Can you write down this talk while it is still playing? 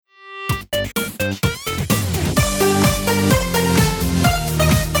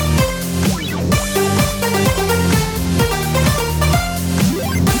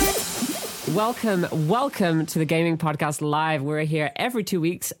welcome to the Gaming Podcast Live. We're here every 2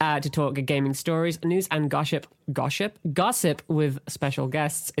 weeks to talk gaming stories, news, and gossip with special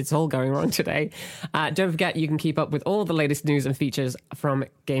guests. It's all going wrong today. Don't forget, you can keep up with all the latest news and features from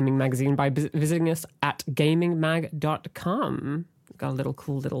Gaming Magazine by visiting us at gamingmag.com. Got a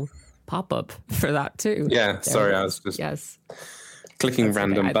cool little pop-up for that too. Yeah, sorry, I was just clicking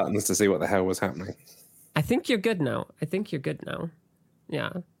random buttons to see what the hell was happening. I think you're good now.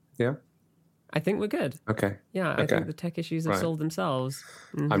 Yeah. Yeah? I think we're good. Okay. Yeah, I think the tech issues have solved themselves.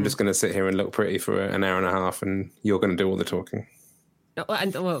 Mm-hmm. I'm just going to sit here and look pretty for an hour and a half, and you're going to do all the talking.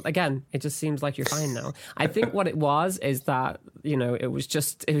 Well, again, it just seems like you're fine now. I think what it was is that, it was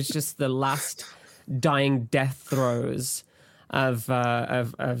just the last dying death throes of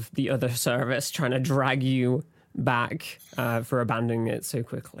the other service trying to drag you back for abandoning it so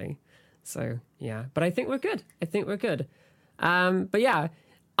quickly. So, yeah. But I think we're good. But yeah,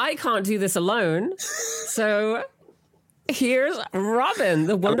 I can't do this alone. So here's Robin,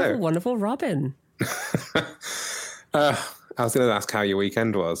 the wonderful Robin. I was going to ask how your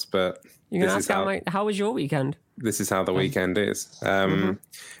weekend was, but you're going to ask how was your weekend? This is how the weekend is.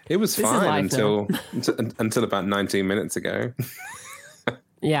 It was fine until about 19 minutes ago.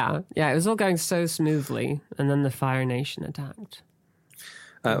 Yeah, it was all going so smoothly, and then the Fire Nation attacked.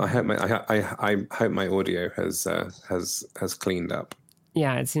 I hope my audio has cleaned up.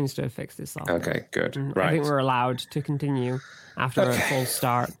 Yeah, it seems to have fixed itself. Okay, good. Right. I think we're allowed to continue after a full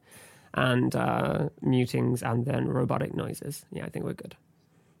start and mutings and then robotic noises. Yeah, I think we're good.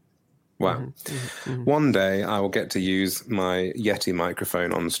 Wow. One day I will get to use my Yeti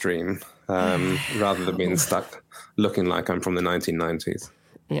microphone on stream rather than being stuck looking like I'm from the 1990s.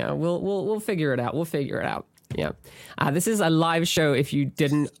 Yeah, we'll figure it out. Yeah. This is a live show if you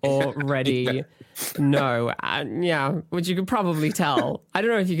didn't already know. Which you could probably tell. I don't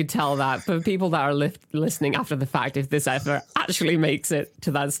know if you could tell that, but people that are listening after the fact, if this ever actually makes it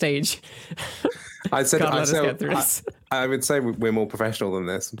to that stage, I would say we're more professional than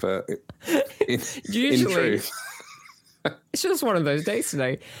this, but in truth. It's just one of those days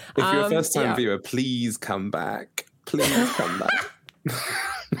today. If you're a first-time viewer, please come back. Please come back.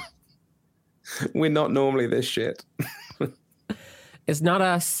 We're not normally this shit. It's not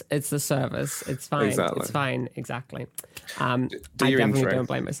us, it's the service. It's fine. Exactly. It's fine. Exactly. I definitely don't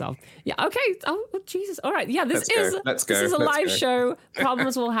blame myself. Yeah, okay. Oh, Jesus. All right. Yeah, this is a live show.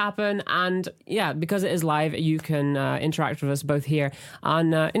 Problems will happen. And yeah, because it is live, you can interact with us both here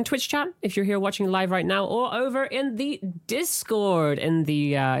on in Twitch chat, if you're here watching live right now, or over in the Discord, in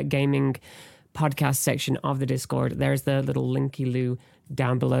the gaming podcast section of the Discord. There's the little linky-loo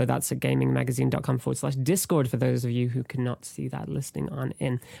down below. That's at gamingmagazine.com/Discord for those of you who cannot see that listening on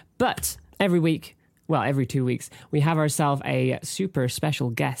in. But every 2 weeks, we have ourselves a super special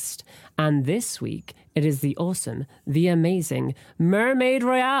guest. And this week, it is the awesome, the amazing Mermaid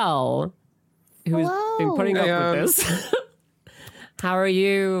Royal, who has been putting up with this. How are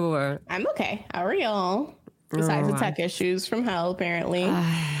you? I'm okay. How are y'all? Besides the tech issues from hell, apparently.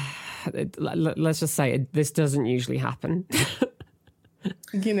 Let's just say this doesn't usually happen.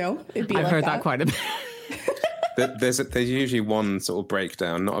 It'd be I've heard that quite a bit. There's usually one sort of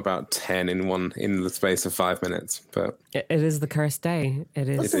breakdown, not about 10 in the space of 5 minutes. But it is the cursed day. It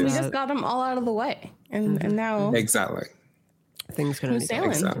is. Listen, we just got them all out of the way, and now exactly things can only sailing.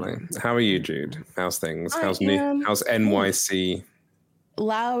 Exactly. How are you, Jude? How's things? How's NYC?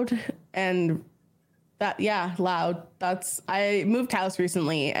 Loud and that. Yeah, loud. I moved house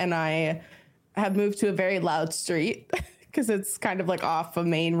recently, and I have moved to a very loud street. Because it's kind of like off a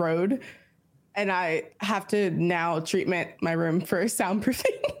main road, and I have to now treatment my room for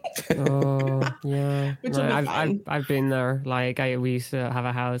soundproofing. Oh yeah, Which will be fine. I've been there. Like we used to have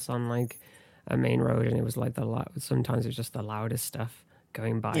a house on like a main road, and it was like sometimes it's just the loudest stuff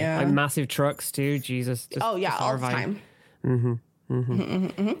going by. Yeah. Like massive trucks too. Jesus. All the time. Mm-hmm.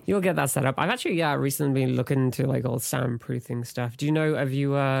 You'll get that set up. I've actually recently been looking into like all soundproofing stuff. Have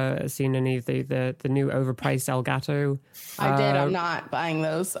you seen any of the new overpriced Elgato? I did. I'm not buying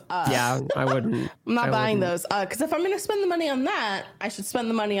those. Yeah, I wouldn't. I'm not buying those because if I'm going to spend the money on that, I should spend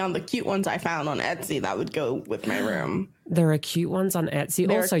the money on the cute ones I found on Etsy that would go with my room. There are cute ones on Etsy.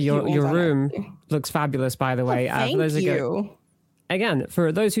 Also, your room looks fabulous, by the way. Thank you. Again,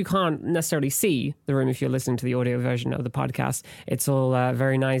 for those who can't necessarily see the room, if you're listening to the audio version of the podcast, it's all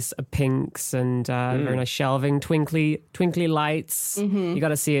very nice pinks and very nice shelving, twinkly lights. You got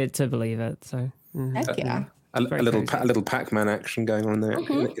to see it to believe it. So, heck yeah, a little Pac-Man action going on there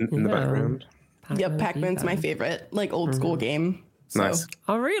in the background. Pac-Man's my favorite, like old school game. So. Nice.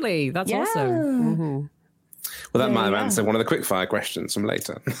 Oh, really? That's awesome. Well, that might have answered one of the quickfire questions from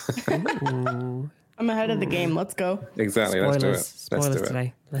later. I'm ahead of the game. Let's go. Exactly. Spoilers. Let's do it.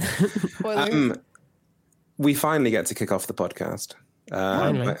 Today. Spoilers. We finally get to kick off the podcast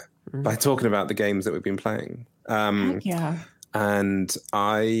by talking about the games that we've been playing. Yeah. And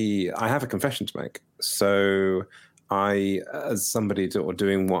I have a confession to make. So I, as somebody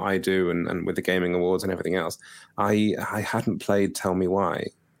doing what I do and with the gaming awards and everything else, I hadn't played Tell Me Why.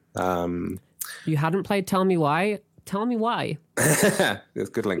 You hadn't played Tell Me Why? Tell me why. That's a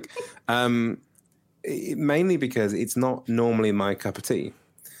good link. Mainly because it's not normally my cup of tea.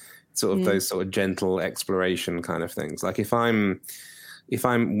 Sort of those sort of gentle exploration kind of things. Like when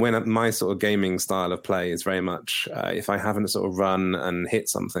my sort of gaming style of play is very much if I haven't sort of run and hit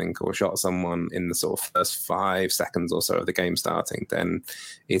something or shot someone in the sort of first 5 seconds or so of the game starting, then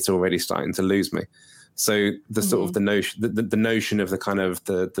it's already starting to lose me. So the sort of the notion of the kind of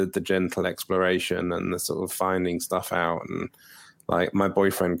the gentle exploration and the sort of finding stuff out, and like my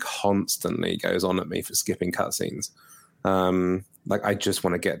boyfriend constantly goes on at me for skipping cutscenes. Like I just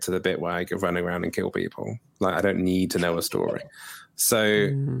want to get to the bit where I go running around and kill people. Like I don't need to know a story. So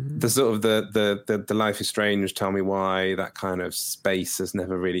the sort of the Life is Strange, Tell Me Why, that kind of space has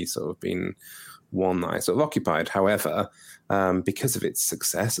never really sort of been one that I sort of occupied. However, because of its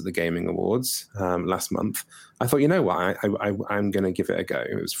success at the Gaming Awards last month, I thought, you know what, I'm going to give it a go.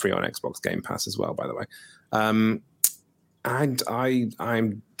 It was free on Xbox Game Pass as well, by the way. And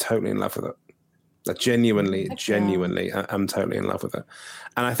I'm totally in love with it. Genuinely, I'm totally in love with it.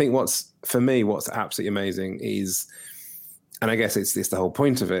 And I think what's absolutely amazing is, and I guess it's the whole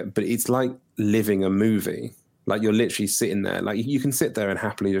point of it, but it's like living a movie. Like you're literally sitting there, like you can sit there and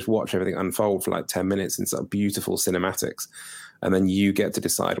happily just watch everything unfold for like 10 minutes in sort of beautiful cinematics. And then you get to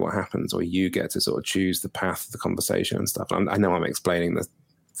decide what happens, or you get to sort of choose the path of the conversation and stuff. I know I'm explaining the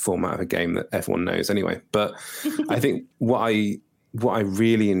format of a game that everyone knows anyway, but I think what I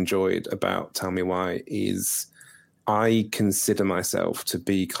really enjoyed about Tell Me Why is I consider myself to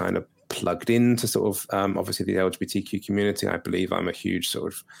be kind of plugged into sort of obviously the LGBTQ community. I believe I'm a huge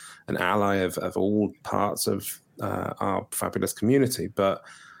sort of an ally of all parts of our fabulous community, but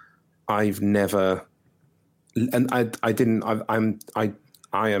I've never, and I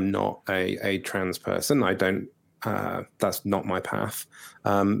am not a trans person. I don't. That's not my path.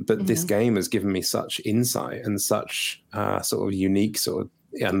 But this game has given me such insight and such sort of unique sort of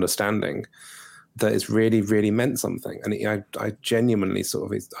understanding that it's really, really meant something. And I genuinely sort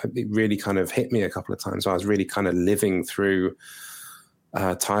of, it really kind of hit me a couple of times. So I was really kind of living through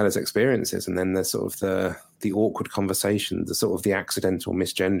Tyler's experiences, and then the sort of the awkward conversations, the sort of the accidental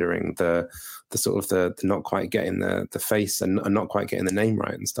misgendering, the sort of the not quite getting the face and not quite getting the name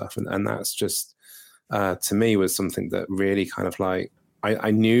right and stuff. And that's just, to me, was something that really kind of like,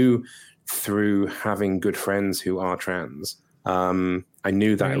 I knew through having good friends who are trans. I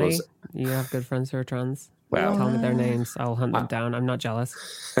knew that really? It was. You have good friends who are trans? Well, tell me their names. I'll hunt them down. I'm not jealous.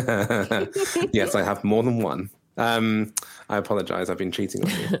 Yes, I have more than one. I apologize. I've been cheating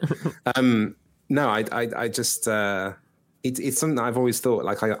on you. No, I just, it's something that I've always thought,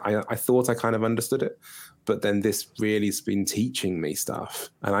 like I thought I kind of understood it, but then this really has been teaching me stuff.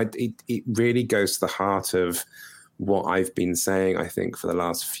 And it really goes to the heart of what I've been saying, I think, for the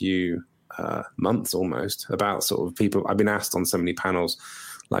last few months almost, about sort of people. I've been asked on so many panels,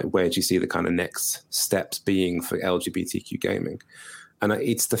 like, where do you see the kind of next steps being for LGBTQ gaming? And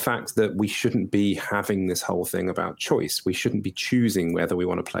it's the fact that we shouldn't be having this whole thing about choice. We shouldn't be choosing whether we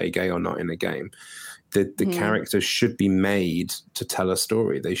want to play gay or not in a game. The characters should be made to tell a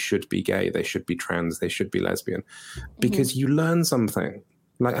story. They should be gay. They should be trans. They should be lesbian. Because you learn something.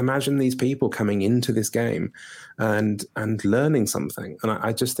 Like, imagine these people coming into this game and learning something. And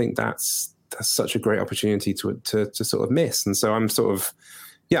I just think that's such a great opportunity to sort of miss. And so I'm sort of,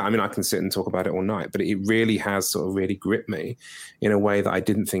 yeah, I mean, I can sit and talk about it all night, but it really has sort of really gripped me in a way that I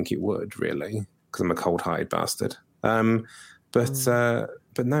didn't think it would, really, because I'm a cold-hearted bastard.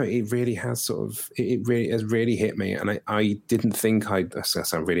 But no, it really has sort of, it really has really hit me. And I didn't think I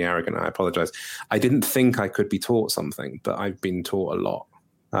sound really arrogant. I apologize. I didn't think I could be taught something, but I've been taught a lot.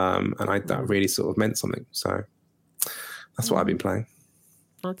 And that really sort of meant something. So that's what I've been playing.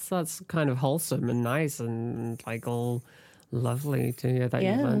 That's kind of wholesome and nice and like all lovely to hear that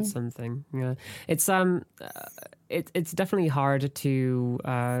you learned something. Yeah, it's definitely hard to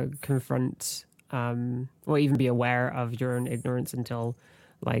confront or even be aware of your own ignorance until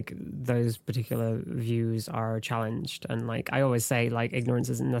like those particular views are challenged. And like I always say, like, ignorance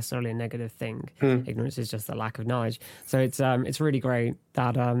isn't necessarily a negative thing. Ignorance is just a lack of knowledge. So it's really great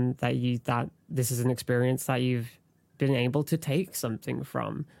that that this is an experience that you've been able to take something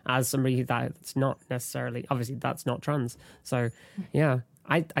from as somebody that's not necessarily, obviously that's not trans. So yeah,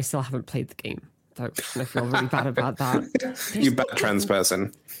 I still haven't played the game. So I feel really bad about that. You bad trans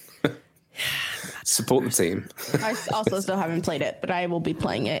person. Support the team. I also still haven't played it, but I will be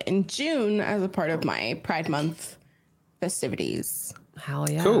playing it in June as a part of my Pride Month festivities. Hell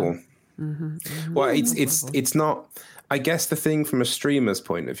yeah. Cool. Well, it's not, I guess the thing from a streamer's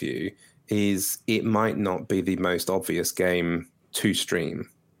point of view is it might not be the most obvious game to stream,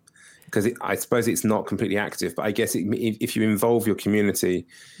 because I suppose it's not completely active, but I guess if you involve your community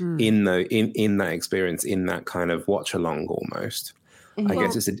in that experience, in that kind of watch along almost, I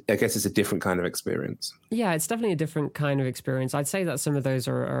guess it's a different kind of experience. Yeah, it's definitely a different kind of experience. I'd say that some of those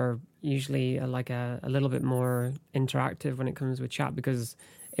are usually like a little bit more interactive when it comes with chat, because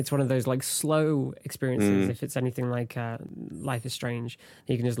it's one of those like slow experiences. If it's anything like Life is Strange,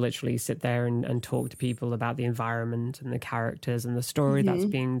 you can just literally sit there and talk to people about the environment and the characters and the story that's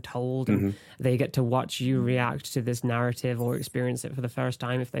being told, and they get to watch you react to this narrative or experience it for the first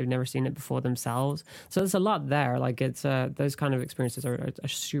time if they've never seen it before themselves. So there's a lot there. Like it's those kind of experiences are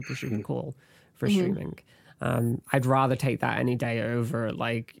super cool for streaming. I'd rather take that any day over,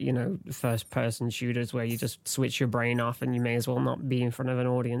 like, you know, first person shooters where you just switch your brain off and you may as well not be in front of an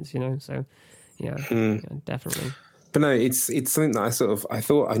audience, you know? So yeah, definitely. But no, it's something that I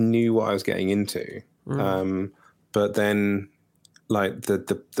thought I knew what I was getting into. But then like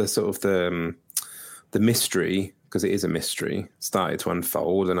the sort of the mystery, because it is a mystery, started to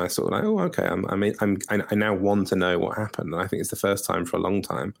unfold, and I sort of like, oh, okay, I now want to know what happened. And I think it's the first time for a long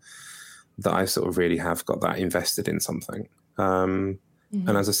time that I sort of really have got that invested in something. And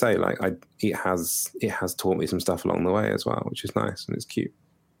as I say, like it has taught me some stuff along the way as well, which is nice and it's cute.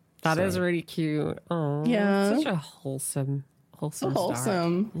 That is really cute. Oh, yeah, such a wholesome.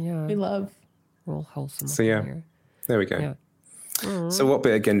 Yeah, we love. We're all wholesome. So yeah, here. There we go. Yeah. So what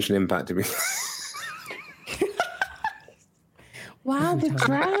bit of Genshin Impact did we? Wow, the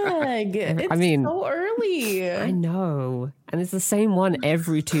drag. It's so early. I know. And it's the same one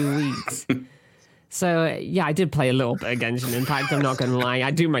every 2 weeks. So, yeah, I did play a little bit of Genshin Impact. I'm not going to lie.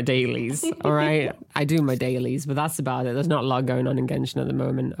 I do my dailies, all right? I do my dailies, but that's about it. There's not a lot going on in Genshin at the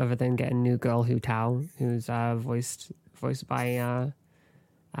moment other than getting new girl Hu Tao, who's voiced by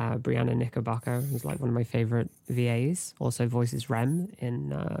Brianna Knickerbocker, who's like one of my favorite VAs. Also voices Rem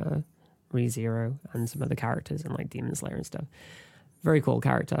in ReZero and some other characters in like Demon Slayer and stuff. Very cool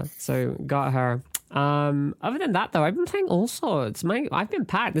character. So got her. Other than that, though, I've been playing all sorts. I've been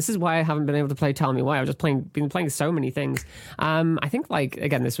packed. This is why I haven't been able to play Tell Me Why. I've just been playing so many things. I think, like,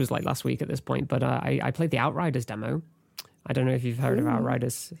 again, this was like last week at this point, but I played the Outriders demo. I don't know if you've heard of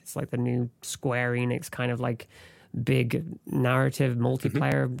Outriders. It's like the new Square Enix kind of like big narrative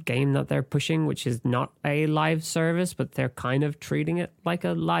multiplayer game that they're pushing, which is not a live service, but they're kind of treating it like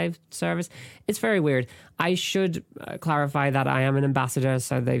a live service. It's very weird. I should clarify that I am an ambassador,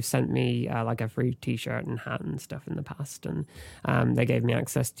 so they've sent me like a free t-shirt and hat and stuff in the past, and they gave me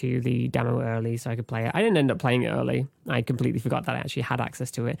access to the demo early so I could play it. I didn't end up playing it early. I completely forgot that I actually had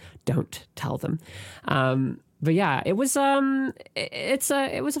access to it. Don't tell them. But yeah, it was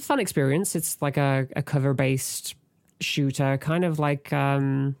it was a fun experience. It's like a cover-based shooter, kind of like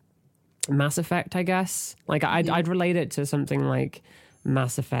Mass Effect, I guess. Like I'd relate it to something like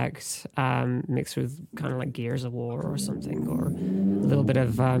Mass Effect mixed with kind of like Gears of War or something, or a little bit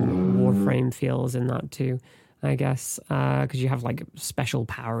of Warframe feels in that too, I guess, because you have like special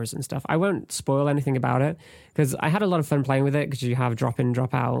powers and stuff. I won't spoil anything about it because I had a lot of fun playing with it, because you have drop in,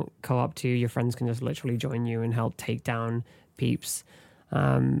 drop out co-op too. Your friends can just literally join you and help take down peeps.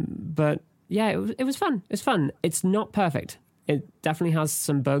 But yeah, it was fun. It's fun. It's not perfect. It definitely has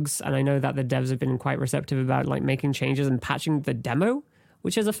some bugs, and I know that the devs have been quite receptive about like making changes and patching the demo,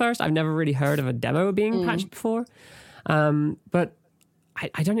 which is a first. I've never really heard of a demo being patched before. But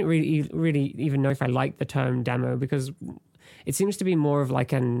I don't really even know if I like the term demo, because it seems to be more of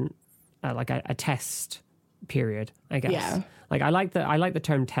like a test period, I guess. Yeah. Like I like the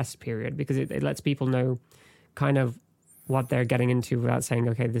term test period, because it lets people know kind of what they're getting into without saying,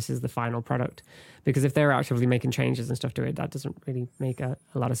 okay, this is the final product. Because if they're actively making changes and stuff to it, that doesn't really make a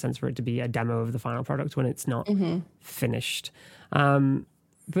lot of sense for it to be a demo of the final product when it's not finished.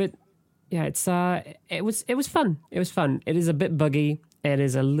 But yeah, it was fun. It was fun. It is a bit buggy. It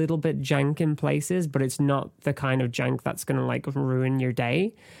is a little bit jank in places, but it's not the kind of jank that's going to like ruin your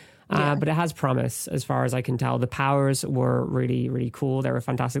day. Yeah. But it has promise, as far as I can tell. The powers were really, really cool. They were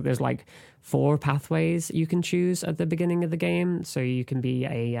fantastic. There's like 4 pathways you can choose at the beginning of the game. So you can be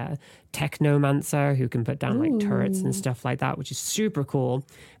a technomancer who can put down like turrets and stuff like that, which is super cool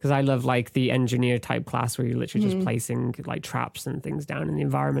because I love like the engineer type class where you're literally just placing like traps and things down in the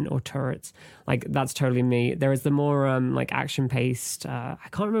environment or turrets. Like that's totally me. There is the more like action paced. I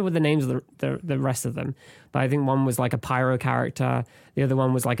can't remember the names of the rest of them, but I think one was like a pyro character. The other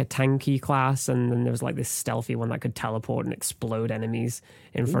one was like a tanky class, and then there was like this stealthy one that could teleport and explode enemies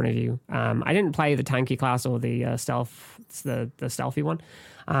in front of you. I didn't play the tanky class or the stealthy one.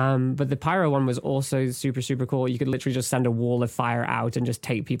 But the pyro one was also super, super cool. You could literally just send a wall of fire out and just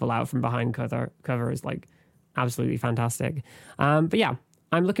take people out from behind cover is like absolutely fantastic. But yeah,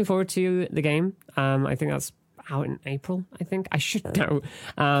 I'm looking forward to the game. I think that's out in April, I think. I should know.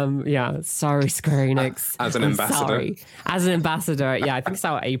 Yeah, sorry, Square Enix. As an ambassador. Sorry. As an ambassador, yeah, I think it's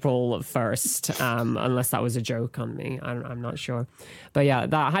out April 1st, unless that was a joke on me. I'm not sure. But yeah,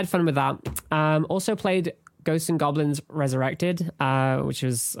 I had fun with that. Also played Ghosts and Goblins Resurrected, which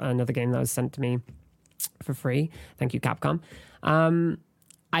was another game that was sent to me for free. Thank you, Capcom.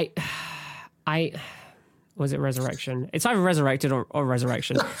 Was it Resurrection? It's either Resurrected or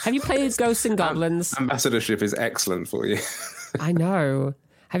Resurrection. Have you played Ghosts and Goblins? Ambassadorship is excellent for you. I know.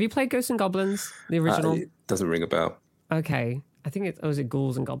 Have you played Ghosts and Goblins, the original? It doesn't ring a bell. Okay. I think is it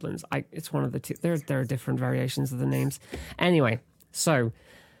Ghouls and Goblins? It's one of the two. There are different variations of the names. Anyway, so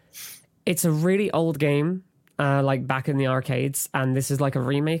it's a really old game. Like back in the arcades, and this is like a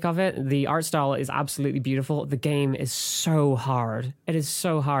remake of it. The art style is absolutely beautiful. The game is so hard. It is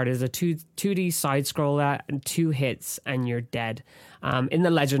so hard. It is a 2D side scroller, and 2 hits and you're dead. In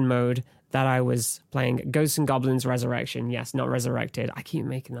the legend mode that I was playing, Ghosts and Goblins Resurrection. Yes, not Resurrected. I keep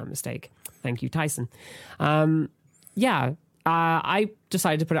making that mistake. Thank you, Tyson. I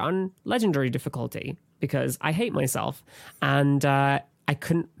decided to put it on legendary difficulty because I hate myself, and I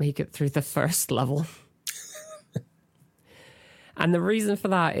couldn't make it through the first level. And the reason for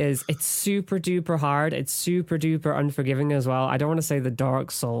that is it's super duper hard. It's super duper unforgiving as well. I don't want to say the Dark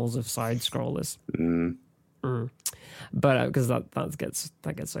Souls of side scrollers, but because that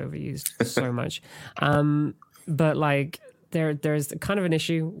gets overused so much. But like there's kind of an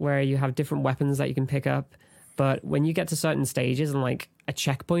issue where you have different weapons that you can pick up. But when you get to certain stages and like a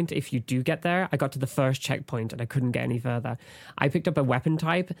checkpoint, if you do get there, I got to the first checkpoint and I couldn't get any further. I picked up a weapon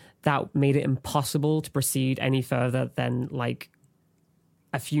type that made it impossible to proceed any further than like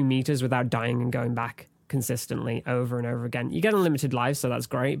a few meters without dying and going back consistently over and over again. You get unlimited lives, so that's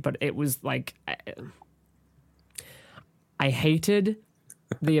great, but it was like I hated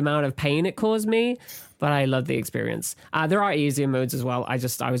the amount of pain it caused me, but I love the experience. There are easier modes as well. I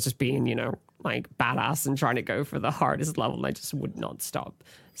was just being, like badass and trying to go for the hardest level, and I just would not stop.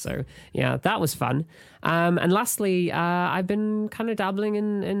 So yeah, that was fun. And lastly, I've been kind of dabbling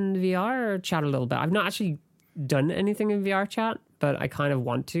in VR chat a little bit. I've not actually done anything in VR chat, but I kind of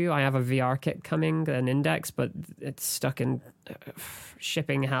want to. I have a VR kit coming, an Index, but it's stuck in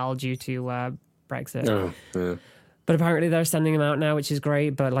shipping hell due to Brexit. Oh, yeah. But apparently they're sending them out now, which is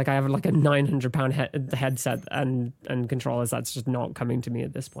great. But like I have like a £900 headset and controllers. That's just not coming to me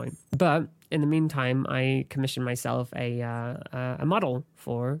at this point. But in the meantime, I commissioned myself a model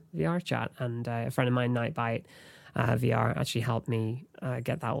for VR chat, and a friend of mine, Nightbite VR, actually helped me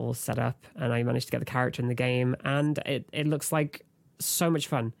get that all set up, and I managed to get the character in the game, and it looks like so much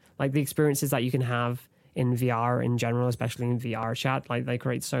fun. Like the experiences that you can have in VR in general, especially in VR chat, like they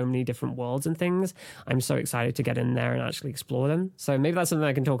create so many different worlds and things. I'm so excited to get in there and actually explore them. So maybe that's something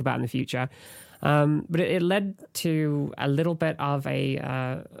I can talk about in the future. But it led to a little bit of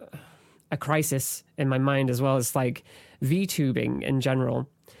a crisis in my mind as well. It's like VTubing in general.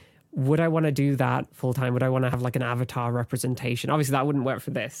 Would I want to do that full time? Would I want to have like an avatar representation? Obviously, that wouldn't work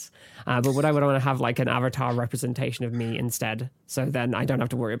for this. But would I want to have like an avatar representation of me instead? So then I don't have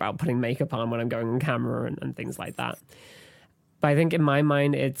to worry about putting makeup on when I'm going on camera and things like that. But I think in my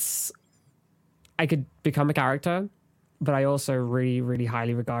mind, I could become a character, but I also really, really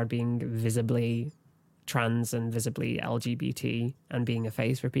highly regard being visibly trans and visibly LGBT and being a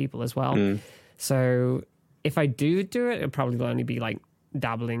face for people as well. So if I do it, it'll probably only be like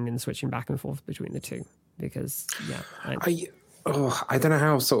dabbling and switching back and forth between the two, because I don't know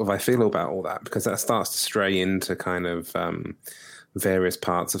how sort of I feel about all that, because that starts to stray into kind of various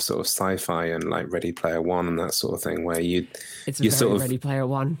parts of sort of sci-fi and like Ready Player One and that sort of thing, where you're sort of Ready Player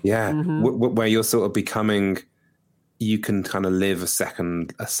One, where you're sort of becoming, you can kind of live a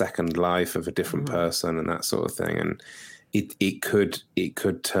second life of a different person and that sort of thing, and it could be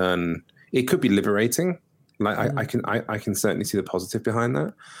liberating. Like I can certainly see the positive behind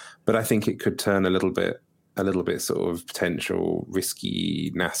that, but I think it could turn a little bit a little bit sort of potential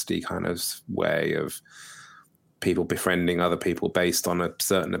risky, nasty kind of way of people befriending other people based on a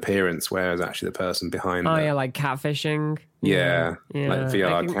certain appearance, whereas actually the person behind like catfishing. Yeah. Like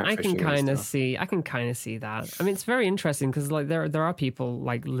VR catfishing. I can kind of see that. I mean, it's very interesting because like there are people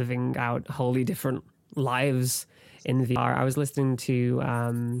like living out wholly different lives in VR. I was listening to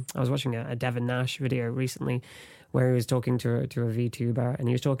I was watching a Devin Nash video recently where he was talking to a VTuber, and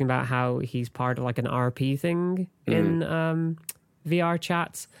he was talking about how he's part of like an RP thing in VR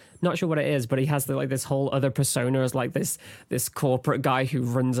chats. Not sure what it is, but he has this whole other persona as like this corporate guy who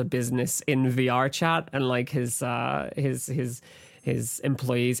runs a business in VR chat, and like his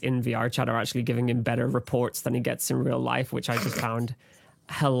employees in VR chat are actually giving him better reports than he gets in real life, which I just found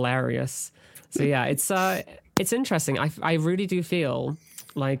hilarious. So yeah, it's interesting. I really do feel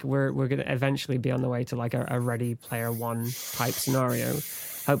like we're going to eventually be on the way to like a Ready Player One type scenario,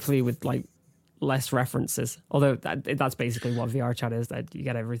 hopefully with like less references. Although that's basically what VR chat is, that you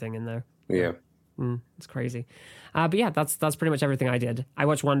get everything in there. Yeah. It's crazy. But yeah, that's pretty much everything I did. I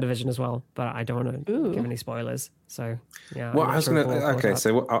watched WandaVision as well, but I don't want to give any spoilers. So yeah. Well, I was going to... Okay,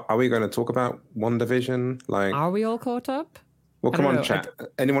 so are we going to talk about WandaVision? Like, are we all caught up? Well, come on, chat.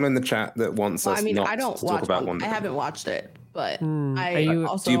 Anyone in the chat that wants us not to talk about WandaVision? I haven't watched it, but do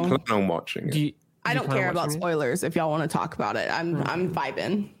you plan on watching it? I don't care about spoilers if y'all want to talk about it. I'm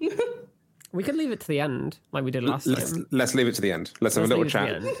vibing. We could leave it to the end, like we did last time. Let's leave it to the end. Let's have a little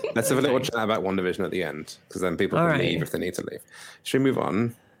chat. Let's have a little chat about WandaVision at the end, because then people can leave if they need to leave. Should we move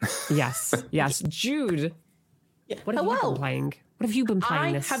on? Yes. Jude, what have you been playing? What have you been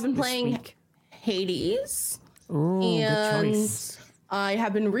playing this week? I have been playing Hades. Ooh, good choice. I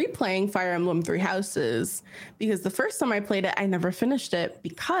have been replaying Fire Emblem Three Houses because the first time I played it, I never finished it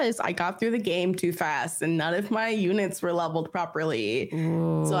because I got through the game too fast and none of my units were leveled properly.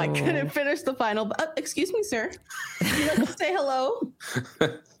 Ooh. So I couldn't finish the final. Excuse me, sir. Would you like to say hello?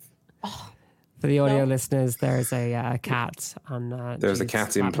 For the audio listeners, there's a cat on. There's a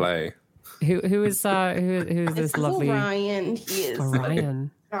cat in play. Who is this lovely Orion? He is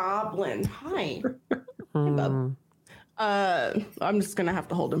Orion. Goblin. Hi. I'm just gonna have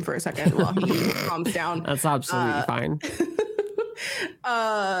to hold him for a second while he calms down. That's absolutely fine.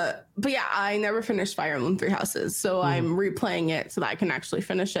 But yeah, I never finished Fire Emblem Three Houses, so I'm replaying it so that I can actually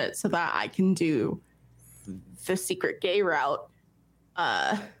finish it, so that I can do the secret gay route.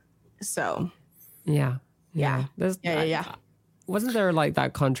 So yeah. Wasn't there like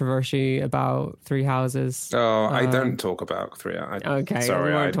that controversy about Three Houses? Oh, I don't talk about Three Houses. Okay,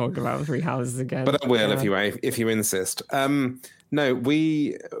 sorry, I won't talk about Three Houses again. But I will if you insist. No,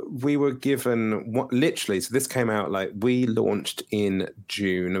 we were given literally. So this came out like we launched in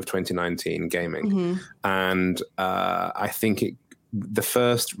June of 2019 gaming, and I think the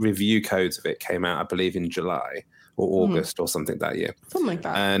first review codes of it came out, I believe, in July or August or something that year, something like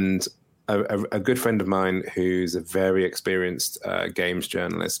that, and. A good friend of mine who's a very experienced games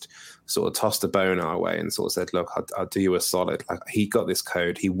journalist sort of tossed a bone our way and sort of said, look, I'll do you a solid. Like, he got this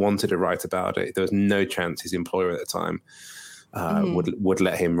code. He wanted to write about it. There was no chance his employer at the time would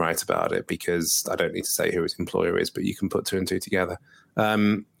let him write about it, because I don't need to say who his employer is, but you can put two and two together.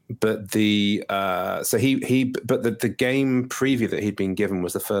 But the game preview that he'd been given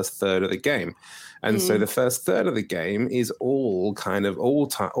was the first third of the game. And so the first third of the game is all kind of all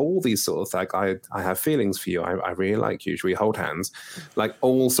these sort of like, I have feelings for you. I really like you. Should we hold hands? Like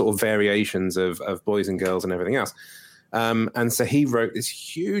all sort of variations of boys and girls and everything else. And so he wrote this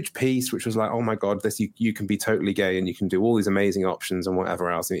huge piece, which was like, oh my God, you can be totally gay and you can do all these amazing options and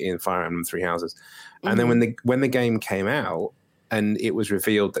whatever else in Fire Emblem Three Houses. And then when the game came out, and it was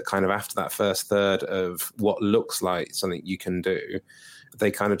revealed that kind of after that first third of what looks like something you can do, they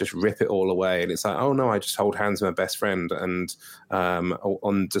kind of just rip it all away. And it's like, oh no, I just hold hands with my best friend, and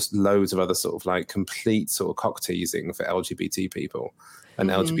on just loads of other sort of like complete sort of cock teasing for LGBT people and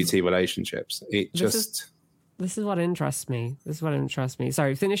LGBT relationships. This is what interests me.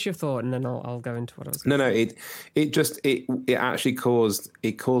 Sorry, finish your thought and then I'll go into what I was. No, it actually caused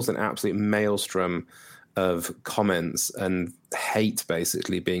an absolute maelstrom of comments and hate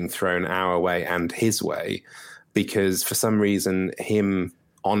basically being thrown our way and his way, because for some reason him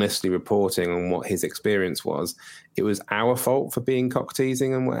honestly reporting on what his experience was, it was our fault for being cock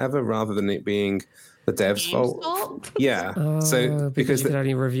teasing and whatever, rather than it being the dev's fault. Yeah. So because you could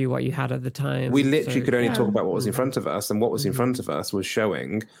only review what you had at the time. We literally could only talk about what was in front of us, and what was in front of us was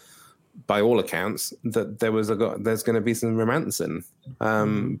showing, by all accounts, that there's going to be some romancing.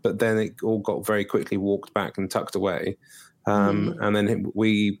 But then it all got very quickly walked back and tucked away. And then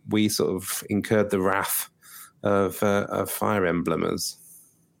we sort of incurred the wrath of Fire Emblemers.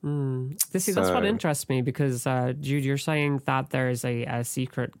 That's what interests me because Jude, you're saying that there is a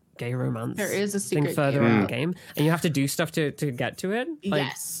secret gay romance. There is a secret thing further in the game, and you have to do stuff to get to it.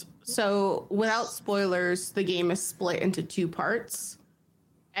 Yes. So without spoilers, the game is split into 2 parts,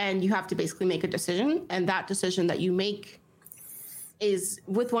 and you have to basically make a decision. And that decision that you make is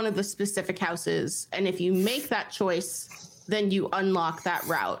with one of the specific houses. And if you make that choice, then you unlock that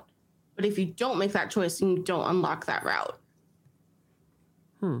route. But if you don't make that choice, you don't unlock that route.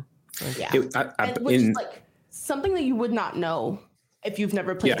 Yeah. Which is like something that you would not know if you've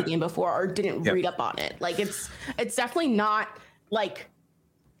never played the game before or didn't read up on it. Like it's definitely not like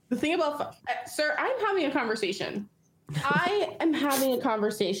the thing about sir, I'm having a conversation. I am having a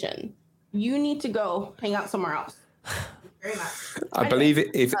conversation. You need to go hang out somewhere else. Very much. I believe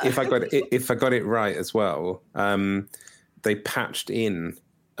if I got it right as well, they patched in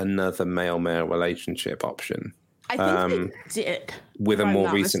another male-male relationship option. I think they did with a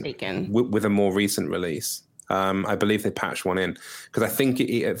more recent release. I believe they patched one in because I think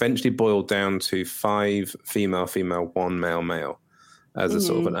it eventually boiled down to 5 female, 1 male as a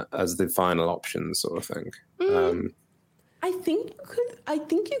sort of as the final option sort of thing. I think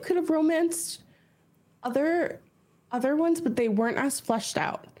you could have romanced other ones, but they weren't as fleshed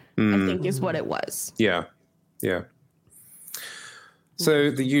out. I think is what it was. Yeah.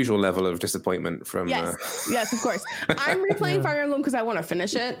 So the usual level of disappointment from... Yes, of course. I'm replaying Fire Emblem because I want to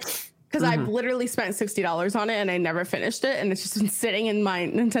finish it. Because I've literally spent $60 on it and I never finished it. And it's just been sitting in my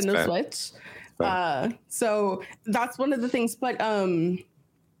Nintendo Switch. So that's one of the things. But I've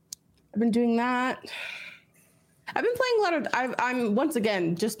been doing that. I've been playing a lot of... I'm once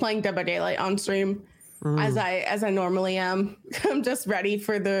again just playing Dead by Daylight on stream. As I normally am. I'm just ready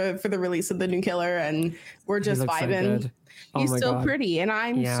for the release of the new killer. And we're just vibing. So he's so pretty, and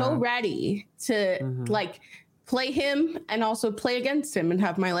I'm so ready to like play him and also play against him and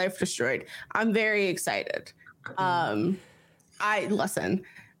have my life destroyed. I'm very excited. The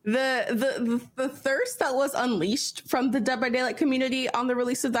thirst that was unleashed from the Dead by Daylight community on the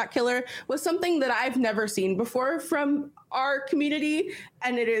release of that killer was something that I've never seen before from our community,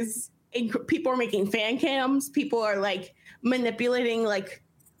 and it is people are making fan cams. People are like manipulating like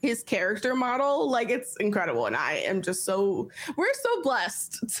his character model. Like it's incredible. And I am just we're so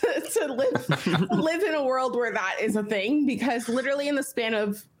blessed to live in a world where that is a thing, because literally in the span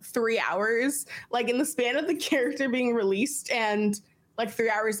of 3 hours, like in the span of the character being released and like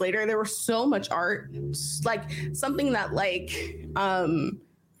 3 hours later, there was so much art, like something that like, it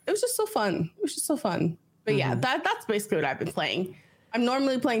was just so fun. But yeah, that's basically what I've been playing. I'm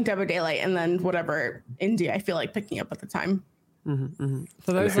normally playing Dead by Daylight and then whatever indie I feel like picking up at the time.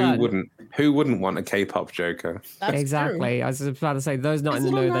 For those who wouldn't want a K-pop Joker? That's exactly. True. I was about to say, those not in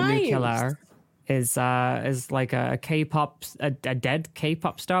the know, the new killer is like a K-pop, a dead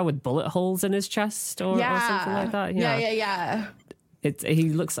K-pop star with bullet holes in his chest or something like that. Yeah. He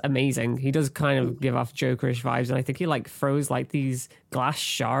looks amazing. He does kind of give off Jokerish vibes, and I think he like throws like these glass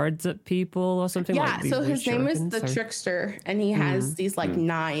shards at people or something. Yeah. Like so his name is the Trickster, and he has these like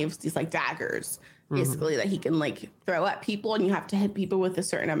knives, these like daggers. Basically, that he can like throw at people, and you have to hit people with a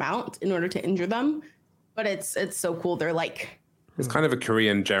certain amount in order to injure them. But it's so cool. They're like, it's kind of a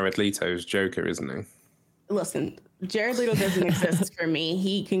Korean Jared Leto's Joker, isn't he? Listen, Jared Leto doesn't exist for me.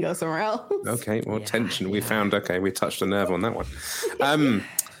 He can go somewhere else. Okay, well, tension. We found. Okay, we touched a nerve on that one.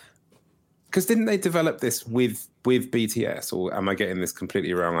 Because didn't they develop this with BTS, or am I getting this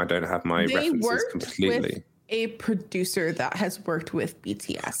completely wrong? I don't have my references completely. With a producer that has worked with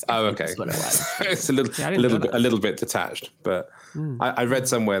BTS. Oh, okay. That's what it was. It's a little bit detached, but I read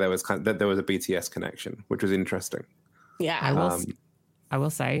somewhere there was a BTS connection, which was interesting. Yeah, I will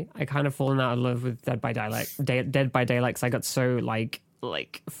say I kind of fallen out of love with Dead by Daylight. Dead by Daylight, because I got so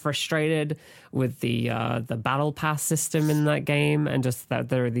like frustrated with the battle pass system in that game, and just that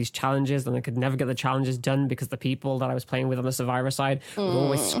there are these challenges and I could never get the challenges done because the people that I was playing with on the survivor side would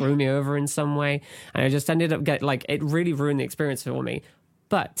always screw me over in some way, and I just ended up it really ruined the experience for me.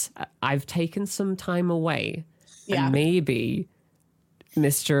 But I've taken some time away, and maybe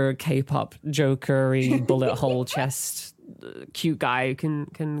Mr. K-pop Joker-y bullet hole chest cute guy can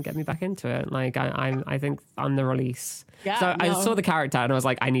get me back into it. Like I think on the release. I saw the character and I was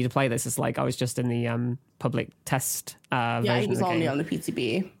like, I need to play this. It's like I was just in the public test version. He was only on the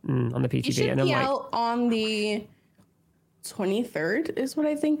PTB. On the PTB. He should be out on the 23rd is what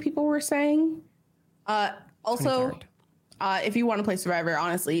I think people were saying. Also, if you want to play Survivor,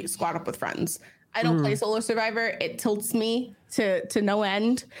 honestly, squad up with friends. I don't play solo Survivor. It tilts me to no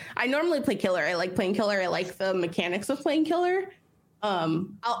end. I normally play Killer. I like playing Killer. I like the mechanics of playing Killer.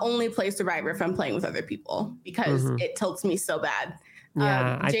 I'll only play Survivor if I'm playing with other people because it tilts me so bad.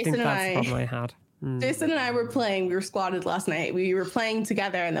 Yeah, I think that's the problem I had. Jason and I were playing. We were squatted last night. We were playing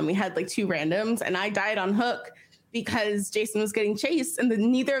together, and then we had like 2 randoms, and I died on hook because Jason was getting chased, and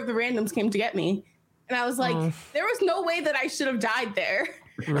neither of the randoms came to get me. And I was like, there was no way that I should have died there.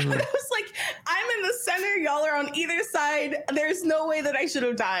 I was like, I'm in the center. Y'all are on either side. There's no way that I should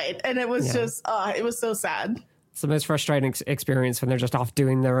have died. And it was just, it was so sad. It's the most frustrating experience when they're just off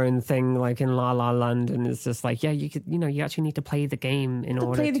doing their own thing, like in La La Land, and it's just like, you actually need to play the game in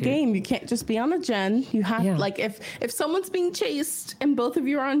order to play the game. You can't just be on a gen. You have like if someone's being chased and both of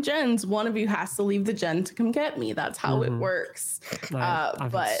you are on gens, one of you has to leave the gen to come get me. That's how it works. But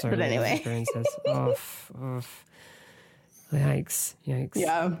anyway, yikes!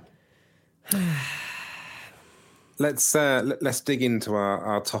 Yeah. Let's dig into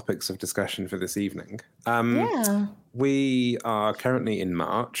our topics of discussion for this evening. We are currently in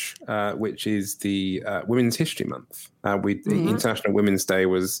March, which is the Women's History Month. International Women's Day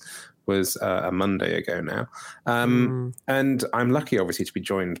was a Monday ago now, and I'm lucky, obviously, to be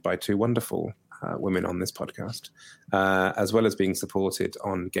joined by 2 wonderful women on this podcast, as well as being supported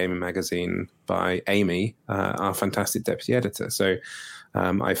on Gamer Magazine by Amy, our fantastic deputy editor. So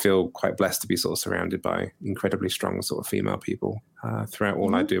I feel quite blessed to be sort of surrounded by incredibly strong sort of female people throughout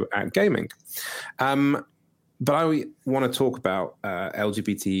all I do at gaming. But I want to talk about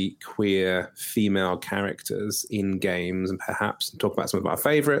LGBT queer female characters in games, and perhaps talk about some of our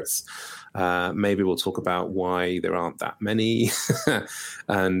favorites. Maybe we'll talk about why there aren't that many,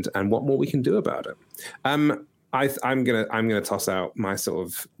 and what more we can do about it. I'm gonna toss out my sort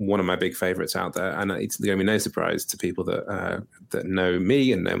of one of my big favorites out there, and it's going to be no surprise to people that know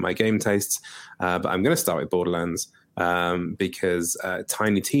me and know my game tastes. But I'm going to start with Borderlands because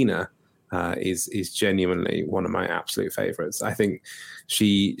Tiny Tina is genuinely one of my absolute favorites. I think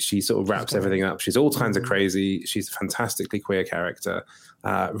she sort of wraps everything up. She's all kinds of crazy. She's a fantastically queer character,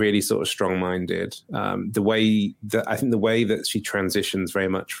 really sort of strong-minded. The way that she transitions very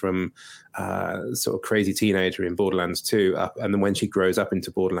much from sort of crazy teenager in Borderlands 2 up, and then when she grows up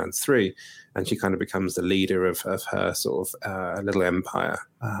into Borderlands 3, and she kind of becomes the leader of her sort of little empire,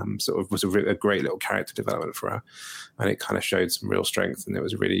 sort of was a great little character development for her, and it kind of showed some real strength, and it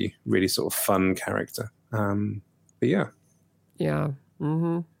was a really, really sort of fun character. But yeah.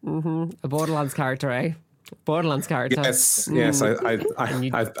 A Borderlands character, eh? Borderlands character. Yes.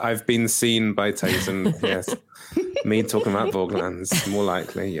 I've been seen by Tayson. Yes, me talking about Borderlands, more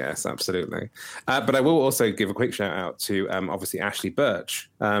likely. Yes, absolutely. But I will also give a quick shout out to obviously Ashley Birch,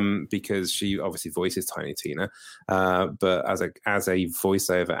 because she obviously voices Tiny Tina, but as a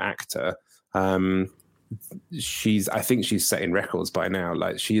voiceover actor, I think she's setting records by now.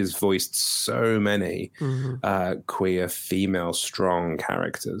 Like, she has voiced so many queer female strong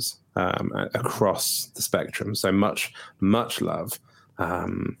characters across the spectrum. So much love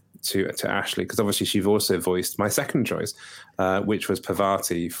to Ashley, because obviously she's also voiced my second choice, which was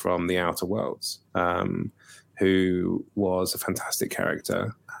Parvati from The Outer Worlds, who was a fantastic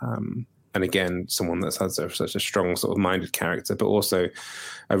character. And again, someone that has such a strong sort of minded character, but also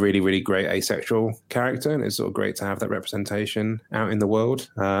a really, really great asexual character. And it's sort of great to have that representation out in the world.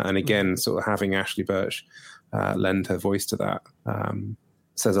 And again, sort of having Ashley Birch lend her voice to that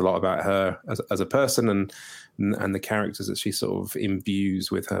says a lot about her as a person and the characters that she sort of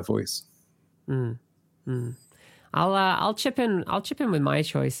imbues with her voice. I'll chip in with my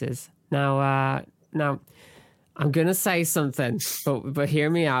choices. Now I'm gonna say something, but hear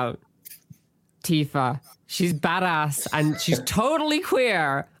me out. Tifa, she's badass and she's totally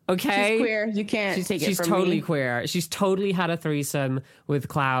queer. Okay, she's queer. You can't take it from me. She's totally queer. She's totally had a threesome with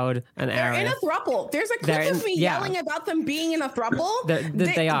Cloud and Aerith. They're in a throuple. There's a clip of me yelling about them being in a throuple.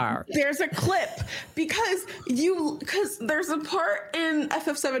 They are. There's a clip because there's a part in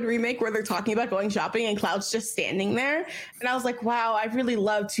FF7 Remake where they're talking about going shopping and Cloud's just standing there, and I was like, wow, I really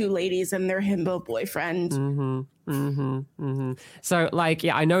love 2 ladies and their himbo boyfriend. So, like,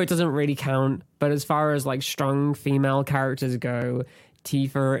 yeah, I know it doesn't really count, but as far as like strong female characters go,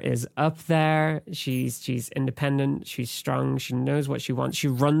 Tifa is up there. She's independent. She's strong. She knows what she wants. She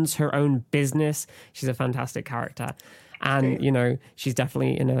runs her own business. She's a fantastic character, and she's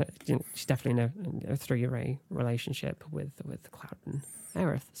definitely in a 3-way relationship with Cloud and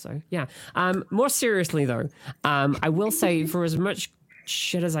Aerith. So yeah. More seriously though, I will say, for as much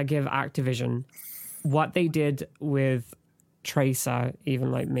shit as I give Activision, what they did with Tracer,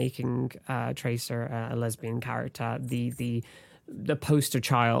 even like making Tracer a lesbian character, the poster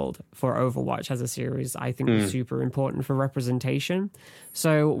child for Overwatch as a series, I think was super important for representation.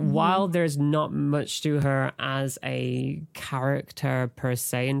 So while there's not much to her as a character per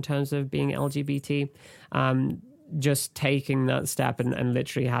se in terms of being LGBT, just taking that step and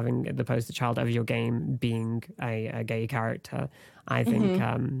literally having the poster child of your game being a gay character, I think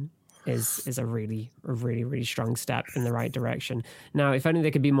is a really, really strong step in the right direction. Now, if only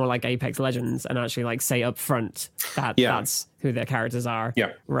they could be more like Apex Legends and actually like say up front that that's who their characters are,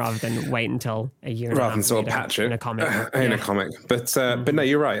 rather than wait until a year rather than sort of patch it in a comic. In a comic. But no,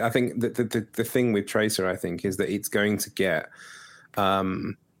 you're right. I think the thing with Tracer, I think, is that it's going to get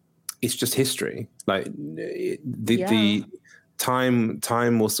it's just history. Like the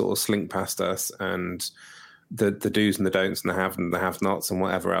time will sort of slink past us, and the do's and the don'ts and the have and the have-nots and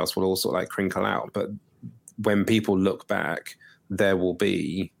whatever else will all sort of like crinkle out. But when people look back, there will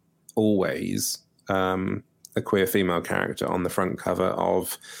be always a queer female character on the front cover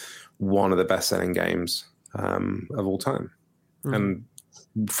of one of the best-selling games of all time. And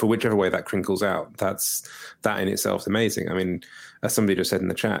for whichever way that crinkles out, that in itself is amazing. I mean, as somebody just said in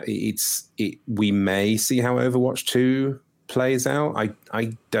the chat, we may see how Overwatch 2 plays out.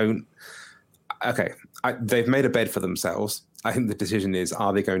 I don't. Okay, they've made a bed for themselves. I think the decision is: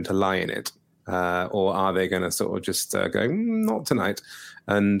 are they going to lie in it, or are they going to sort of just go not tonight,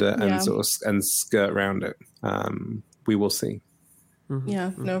 and sort of and skirt around it? We will see.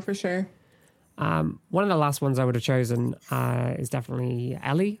 Yeah, no, for sure. One of the last ones I would have chosen is definitely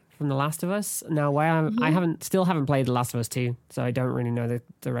Ellie from The Last of Us. Now, I still haven't played The Last of Us 2, so I don't really know the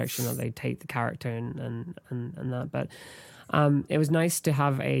direction that they take the character and that. But it was nice to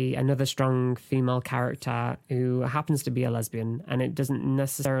have another strong female character who happens to be a lesbian, and it doesn't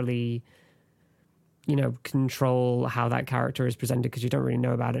necessarily, control how that character is presented because you don't really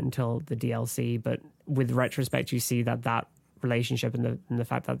know about it until the DLC. But with retrospect, you see that relationship and the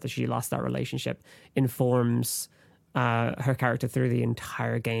fact that she lost that relationship informs her character through the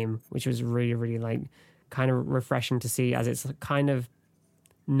entire game, which was really, really like kind of refreshing to see, as it's kind of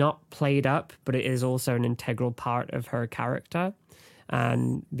not played up, but it is also an integral part of her character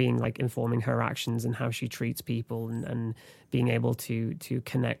and being like informing her actions and how she treats people and being able to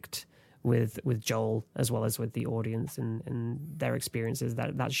connect with Joel as well as with the audience and their experiences,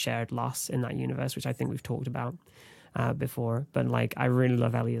 that shared loss in that universe, which I think we've talked about before. But like, I really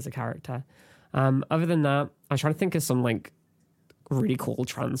love Ellie as a character. Other than that, I was trying to think of some like really cool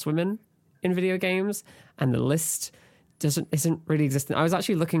trans women in video games, and the list isn't really existent. I was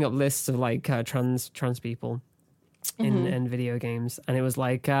actually looking up lists of like trans people in video games, and it was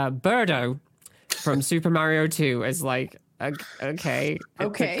like Birdo from Super Mario 2 is like okay,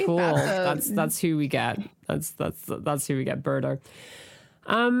 cool. That's who we get. That's who we get. Birdo.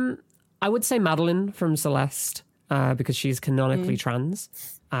 I would say Madeline from Celeste. Because she's canonically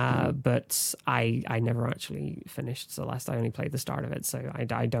trans, but I never actually finished Celeste. I only played the start of it, so I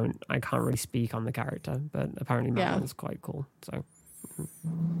can't really speak on the character. But apparently Madeline's quite cool. So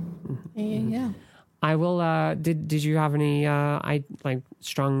yeah. I will. Did you have any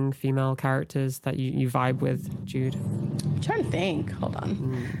strong female characters that you vibe with, Jude? I'm trying to think. Hold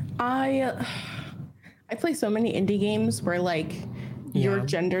on. I play so many indie games where like your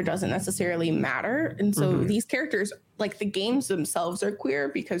gender doesn't necessarily matter. And so these characters, like the games themselves are queer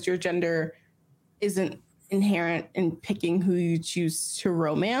because your gender isn't inherent in picking who you choose to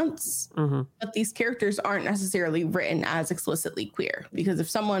romance. But these characters aren't necessarily written as explicitly queer, because if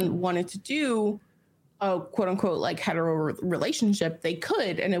someone wanted to do a quote unquote like hetero relationship, they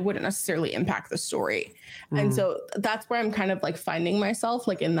could, and it wouldn't necessarily impact the story. And so that's where I'm kind of like finding myself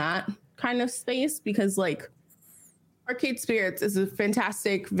like in that kind of space, because like Arcade Spirits is a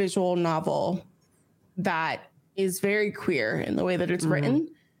fantastic visual novel that is very queer in the way that it's written.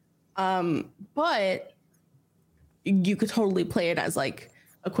 But you could totally play it as like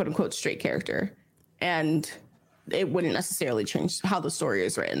a quote unquote straight character, and it wouldn't necessarily change how the story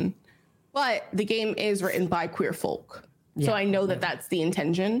is written. But the game is written by queer folk. So I know that that's the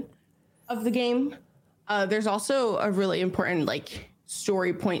intention of the game. There's also a really important like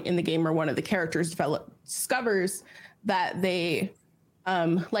story point in the game where one of the characters discovers that they,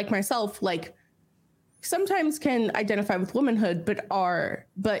 like myself, like sometimes can identify with womanhood,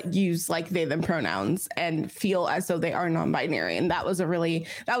 but use like they, them pronouns and feel as though they are non-binary. And that was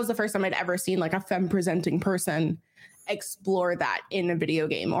the first time I'd ever seen like a femme presenting person explore that in a video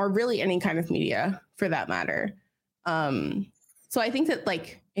game, or really any kind of media for that matter. So I think that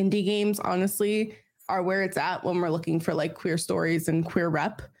like indie games honestly are where it's at when we're looking for like queer stories and queer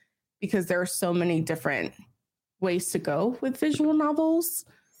rep, because there are so many different ways to go with visual novels.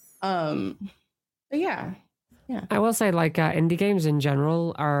 But yeah. I will say like indie games in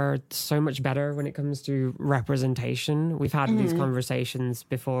general are so much better when it comes to representation. We've had these conversations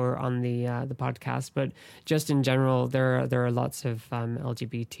before on the podcast, but just in general, there are lots of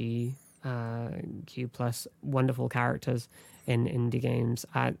LGBT Q plus wonderful characters in indie games.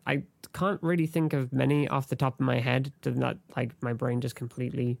 I can't really think of many off the top of my head. That like my brain just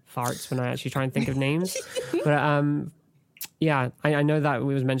completely farts when I actually try and think of names. But yeah, I know that it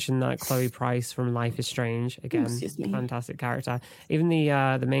was mentioned that Chloe Price from Life is Strange, again, fantastic character. Even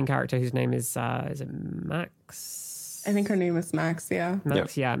the main character whose name is it Max? I think her name is Max, yeah.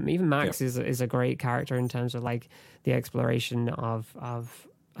 Max, yeah. Even Max is a great character in terms of like the exploration of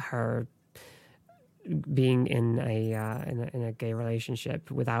her being in a gay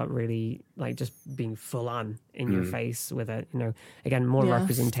relationship without really like just being full on in your face with it. You know, again, more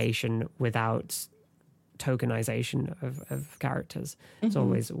representation without tokenization of characters. It's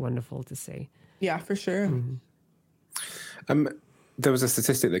always wonderful to see. Yeah, for sure. There was a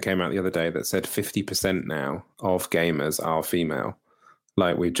statistic that came out the other day that said 50% now of gamers are female.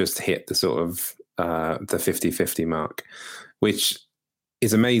 Like we've just hit the sort of the 50-50 mark, which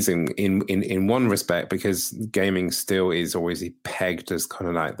is amazing in one respect, because gaming still is always pegged as kind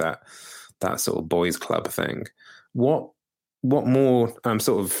of like that sort of boys club thing. What more? I'm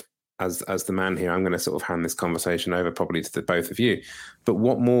sort of as the man here, I'm going to sort of hand this conversation over probably to the both of you. But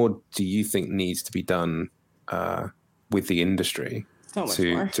what more do you think needs to be done with the industry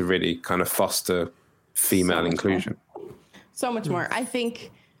to really kind of foster female inclusion? So much more. I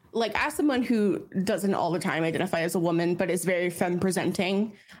think, like, as someone who doesn't all the time identify as a woman, but is very femme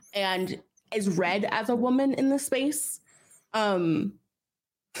presenting and is read as a woman in this space, there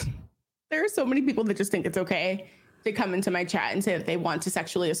are so many people that just think it's okay to come into my chat and say that they want to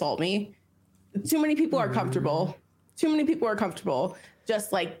sexually assault me. Too many people are comfortable. Too many people are comfortable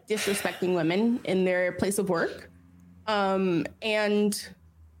just like disrespecting women in their place of work. And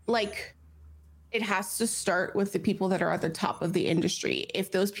like, it has to start with the people that are at the top of the industry.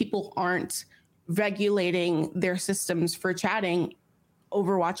 If those people aren't regulating their systems for chatting,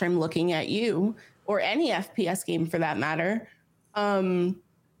 Overwatch, I'm looking at you, or any FPS game for that matter,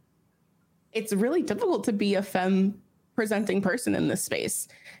 it's really difficult to be a femme presenting person in this space,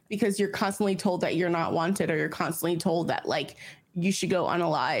 because you're constantly told that you're not wanted, or you're constantly told that like you should go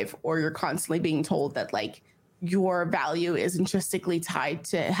unalive, or you're constantly being told that like your value is intrinsically tied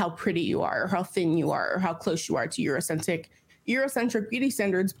to how pretty you are, or how thin you are, or how close you are to Eurocentric beauty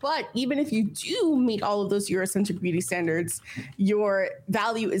standards. But even if you do meet all of those Eurocentric beauty standards, your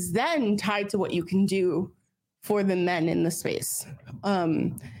value is then tied to what you can do for the men in the space.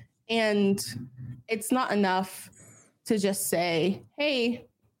 And it's not enough to just say, hey,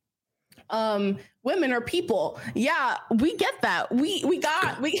 women are people. Yeah, we get that. We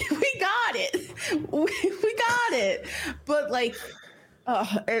got it. We got it. But like,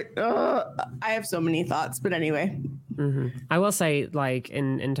 I have so many thoughts. But anyway, I will say, like,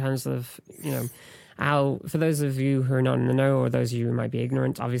 in terms of, you know, how, for those of you who are not in the know, or those of you who might be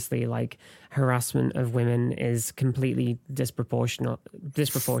ignorant, obviously, like, harassment of women is completely disproportionate.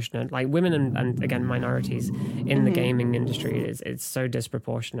 Like, women and again, minorities in the gaming industry, it's so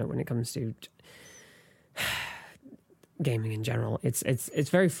disproportionate when it comes to gaming in general. It's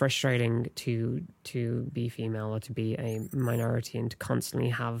very frustrating to be female or to be a minority, and to constantly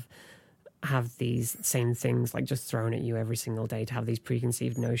have these same things like just thrown at you every single day, to have these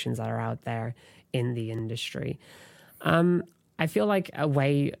preconceived notions that are out there in the industry. I feel like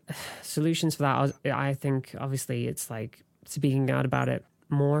solutions for that, I think obviously it's like speaking out about it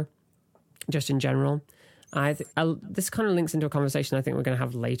more, just in general. This kind of links into a conversation I think we're going to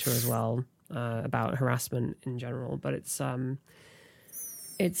have later as well, about harassment in general. But it's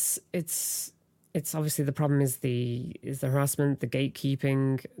obviously the problem is the harassment, the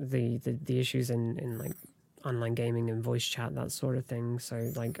gatekeeping, the issues in like online gaming and voice chat, that sort of thing.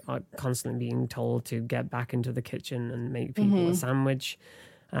 So like constantly being told to get back into the kitchen and make people a sandwich,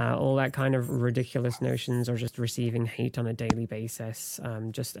 all that kind of ridiculous notions, or just receiving hate on a daily basis,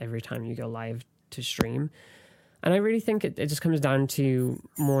 just every time you go live to stream. And I really think it just comes down to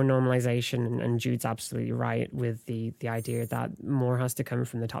more normalization, and Jude's absolutely right with the idea that more has to come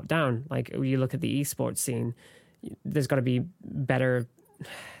from the top down. Like, you look at the esports scene, there's got to be better.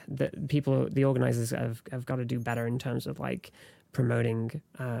 The organizers have got to do better in terms of like promoting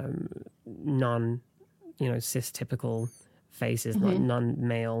cis typical faces, not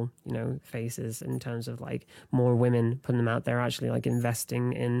non-male, faces, in terms of like more women, putting them out there, actually like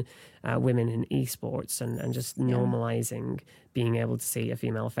investing in women in esports, and just normalizing being able to see a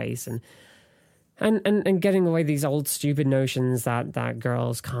female face, and getting away these old stupid notions that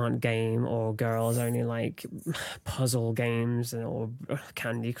girls can't game, or girls only like puzzle games, or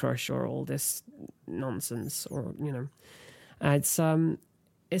Candy Crush, or all this nonsense, or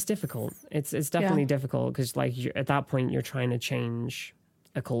it's difficult. It's definitely difficult, because like at that point you're trying to change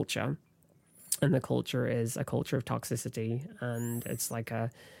a culture, And the culture is a culture of toxicity, and it's like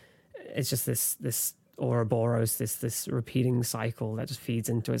it's just this Ouroboros, this repeating cycle that just feeds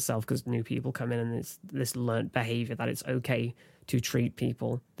into itself because new people come in, and it's this learnt behavior that it's okay to treat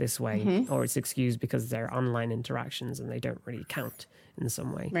people this way, or it's excused because they're online interactions and they don't really count in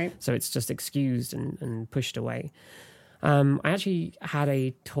some way. Right. So it's just excused and pushed away. I actually had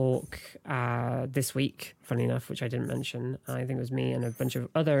a talk this week, funny enough, which I didn't mention. I think it was me and a bunch of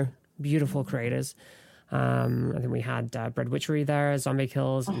other beautiful creators. I think we had Bread Witchery there, Zombie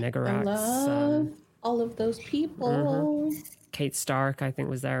Kills, Negarax. I love all of those people. Kate Stark, I think,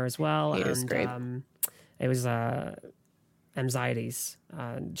 was there as well. Kate is great. It was Anxieties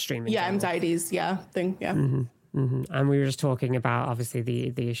streaming. Yeah, Anxieties, thing. And we were just talking about obviously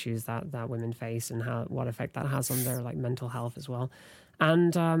the issues that women face and what effect that has on their like mental health as well.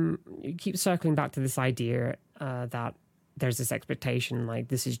 And you keep circling back to this idea that there's this expectation, like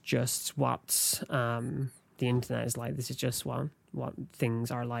this is just what the internet is like. This is just what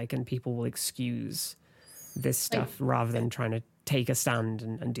things are like, and people will excuse this stuff rather than trying to take a stand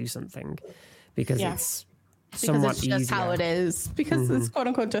and do something because it's somewhat it's just easier. How it is, because it's quote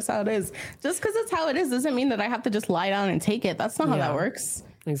unquote just how it is. Just because it's how it is doesn't mean that I have to just lie down and take it. That's not how that works.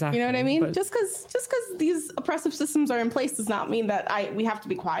 Exactly. You know what I mean? But just because these oppressive systems are in place does not mean that we have to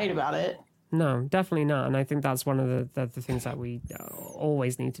be quiet about it. No, definitely not. And I think that's one of the things that we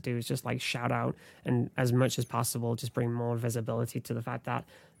always need to do is just like shout out and as much as possible, just bring more visibility to the fact that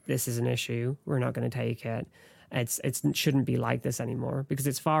this is an issue. We're not going to take it. It shouldn't be like this anymore, because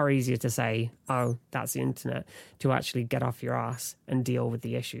it's far easier to say, oh, that's the internet, to actually get off your ass and deal with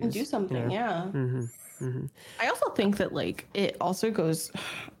the issues. And do something, I also think that like it also goes,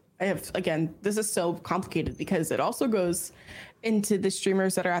 this is so complicated because it also goes into the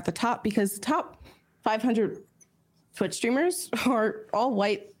streamers that are at the top, because the top 500 Twitch streamers are all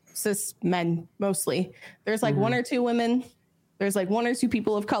white cis men mostly. There's like one or two women. There's like one or two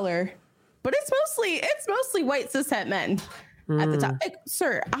people of color. But it's mostly white cishet men at the top. Like,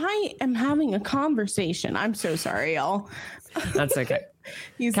 sir, I am having a conversation. I'm so sorry, y'all. That's okay.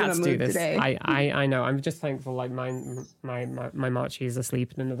 He's Cats in a mood do this. today. I know. I'm just thankful. Like my Marchie is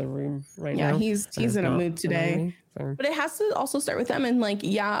asleep in another room right now. Yeah, he's in a mood today. So. But it has to also start with them. And like,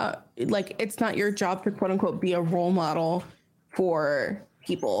 like it's not your job to quote unquote be a role model for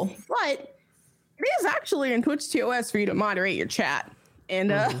people, but it is actually in Twitch TOS for you to moderate your chat. And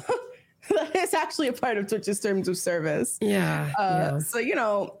that is actually a part of Twitch's terms of service. Yeah. So, you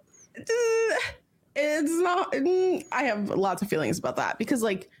know, it's not, I have lots of feelings about that, because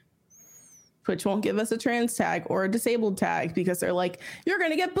like Twitch won't give us a trans tag or a disabled tag because they're like, you're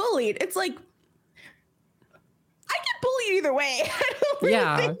going to get bullied. It's like, I get bullied either way. I don't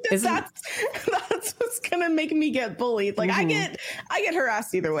really think that's what's gonna make me get bullied. Like I get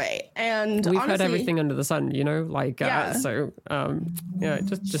harassed either way. And we've heard everything under the sun, you know, like just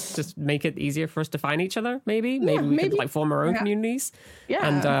make it easier for us to find each other. Maybe we could like form our own communities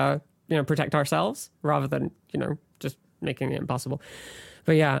and protect ourselves rather than, just making it impossible.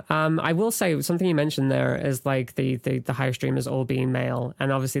 But I will say something you mentioned there is like the higher streamers all being male,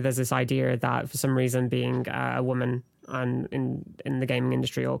 and obviously there's this idea that for some reason being a woman in the gaming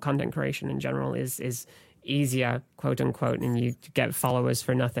industry or content creation in general is easier, quote unquote, and you get followers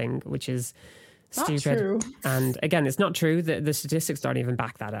for nothing, which is stupid. Not true. And again, it's not true. The statistics don't even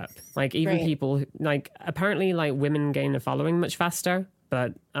back that up. Like even people like apparently like women gain a following much faster,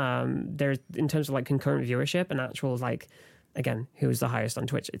 but there's in terms of like concurrent viewership and actual like. Again, who's the highest on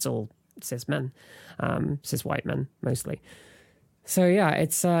Twitch? It's all cis men, cis white men mostly. So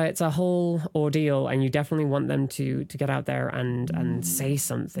it's a whole ordeal, and you definitely want them to get out there and say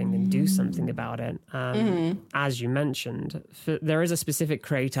something and do something about it. As you mentioned, there is a specific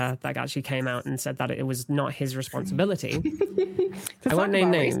creator that actually came out and said that it was not his responsibility. I won't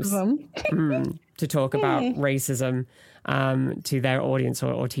name names to talk about racism to their audience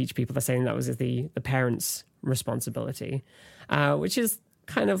or teach people. They're saying that was the parents' responsibility, which is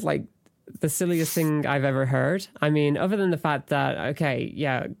kind of like the silliest thing I've ever heard. I mean, other than the fact that, okay,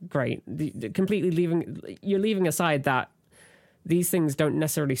 yeah, great. You're leaving aside that these things don't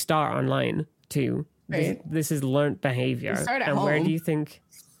necessarily start online too. Right. This is learnt behavior. Start at and home. where do you think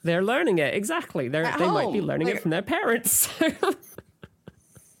they're learning it? Exactly. They might be learning it from their parents.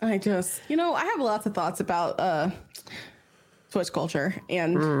 I have lots of thoughts about Twitch culture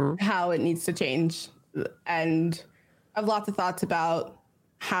and how it needs to change. And I have lots of thoughts about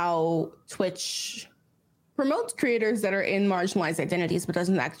how Twitch promotes creators that are in marginalized identities, but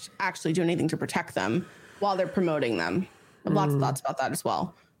doesn't actually do anything to protect them while they're promoting them. I have lots of thoughts about that as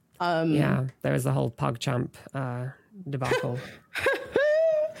well. There was the whole PogChamp debacle.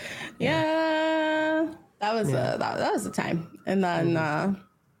 Yeah, that was that was a time. And then I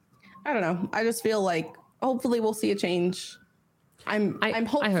don't know. I just feel like hopefully we'll see a change. I'm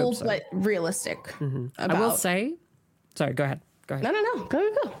hopeful so. But realistic. I will say, sorry, go ahead. No.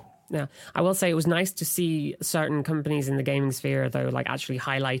 Go. Yeah, I will say it was nice to see certain companies in the gaming sphere, though, like actually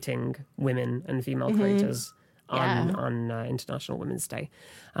highlighting women and female creators on International Women's Day.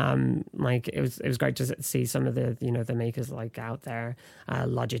 Like it was great to see some of the the makers like out there,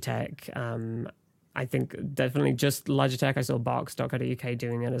 Logitech. I think definitely just Logitech. I saw Box.co.uk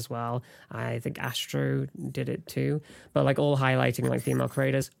doing it as well. I think Astro did it too. But like all highlighting like female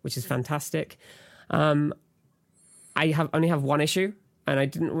creators, which is fantastic. I only have one issue, and I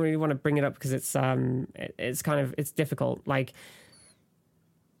didn't really want to bring it up because it's difficult. Like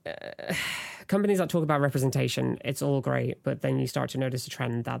companies that talk about representation, it's all great, but then you start to notice a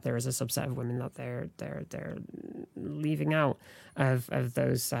trend that there is a subset of women that they're leaving out of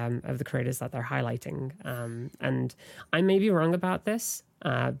those of the creators that they're highlighting. And I may be wrong about this,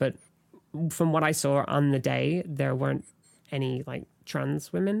 but from what I saw on the day, there weren't any like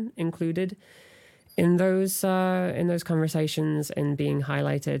trans women included in those conversations and being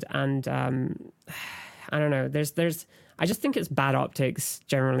highlighted. And I don't know, I just think it's bad optics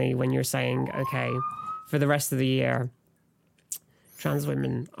generally when you're saying, okay, for the rest of the year, trans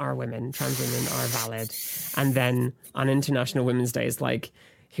women are women, trans women are valid. And then on International Women's Day, it's like,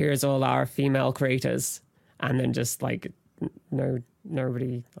 here's all our female creators. And then just like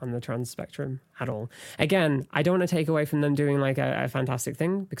nobody on the trans spectrum at all. Again, I don't want to take away from them doing like a fantastic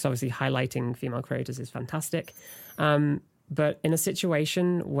thing, because obviously highlighting female creators is fantastic. But in a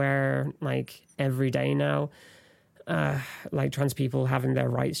situation where like every day now, like trans people having their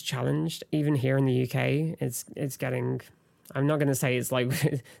rights challenged, even here in the UK, it's getting, I'm not going to say it's like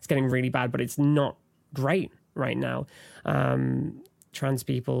it's getting really bad, but it's not great right now. Trans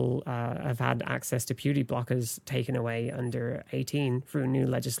people have had access to puberty blockers taken away under 18 through new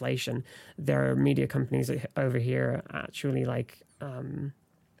legislation. There are media companies over here actually like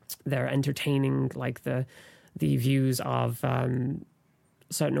they're entertaining like the views of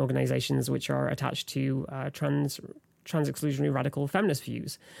certain organizations which are attached to trans exclusionary radical feminist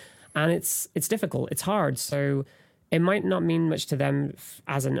views, and it's difficult, it's hard. So it might not mean much to them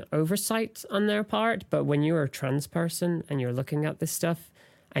as an oversight on their part, but when you're a trans person and you're looking at this stuff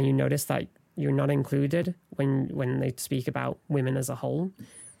and you notice that you're not included when they speak about women as a whole,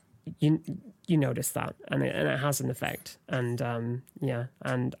 you notice that, and it has an effect. And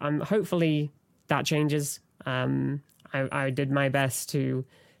and hopefully that changes. I did my best to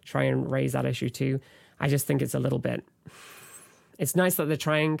try and raise that issue too. I just think it's a little bit, it's nice that they're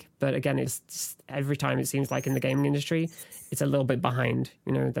trying, but again, it's just, every time it seems like in the gaming industry, it's a little bit behind.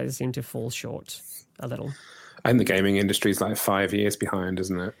 They seem to fall short a little. And the gaming industry is like 5 years behind,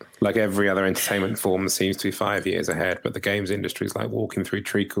 isn't it? Like every other entertainment form seems to be 5 years ahead, but the games industry is like walking through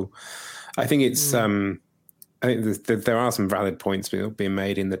treacle. I think it's, I think there are some valid points being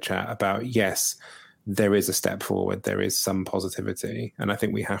made in the chat about, yes, there is a step forward, there is some positivity, and I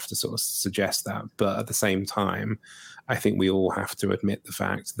think we have to sort of suggest that. But at the same time, I think we all have to admit the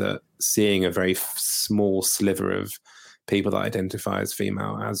fact that seeing a very small sliver of people that identify as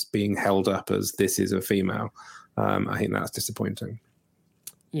female as being held up as this is a female, I think that's disappointing.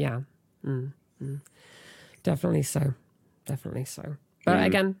 Yeah, definitely so. But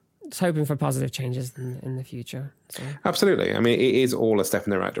again, just hoping for positive changes in the future. So. Absolutely. I mean, it is all a step in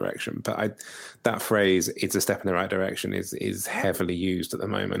the right direction, but that phrase, it's a step in the right direction, is heavily used at the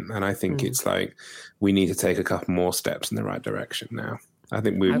moment. And I think it's like, we need to take a couple more steps in the right direction now. I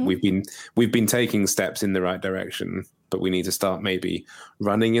think we've been taking steps in the right direction, but we need to start maybe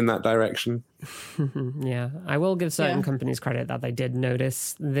running in that direction. Yeah. I will give certain companies credit that they did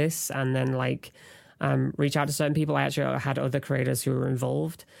notice this and then like, reach out to certain people. I actually had other creators who were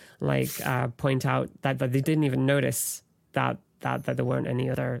involved, like point out that they didn't even notice that there weren't any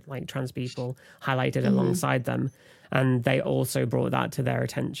other like trans people highlighted alongside them, and they also brought that to their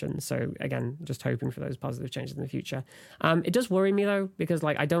attention. So again, just hoping for those positive changes in the future. It does worry me though, because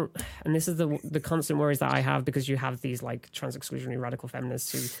like I don't, and this is the constant worries that I have, because you have these like trans exclusionary radical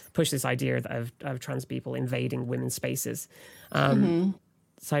feminists who push this idea of trans people invading women's spaces.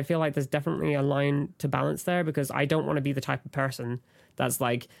 So I feel like there's definitely a line to balance there, because I don't want to be the type of person that's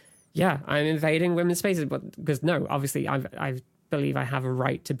like, yeah, I'm invading women's spaces. But because no, obviously I believe I have a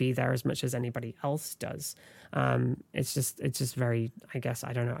right to be there as much as anybody else does. It's just very, I guess,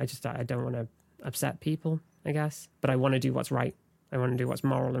 I don't know. I don't want to upset people, I guess, but I want to do what's right I want to do what's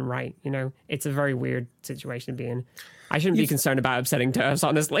moral and right. You know, it's a very weird situation to be in. I shouldn't be concerned about upsetting TERFs,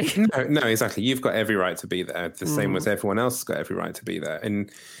 honestly. No, exactly. You've got every right to be there. The same as everyone else has got every right to be there. And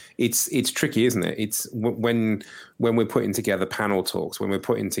it's tricky, isn't it? It's when we're putting together panel talks, when we're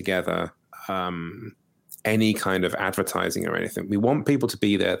putting together any kind of advertising or anything, we want people to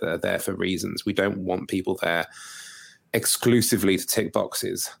be there that are there for reasons. We don't want people there exclusively to tick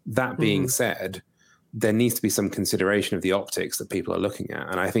boxes. That being said, there needs to be some consideration of the optics that people are looking at.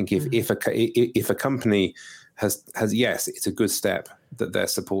 And I think if a company has yes, it's a good step that they're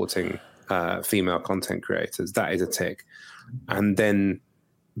supporting female content creators. That is a tick. And then,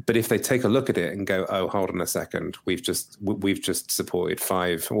 but if they take a look at it and go, oh, hold on a second, we've just supported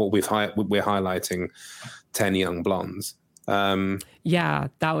 5. Well, we're highlighting 10 young blondes. Yeah,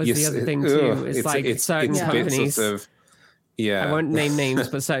 that was the other thing too. It's certain companies. I won't name names,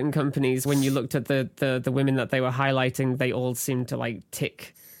 but certain companies, when you looked at the women that they were highlighting, they all seemed to like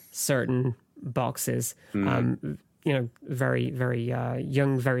tick certain boxes. You know, very, very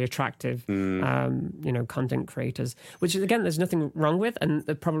young, very attractive, you know, content creators, which again, there's nothing wrong with, and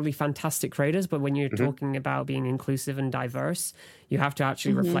they're probably fantastic creators. But when you're talking about being inclusive and diverse, you have to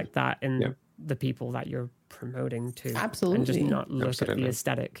actually reflect that in the people that you're promoting to. Absolutely. And just not look at the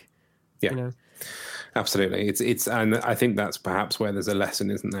aesthetic. Yeah. You know? Absolutely. It's and I think that's perhaps where there's a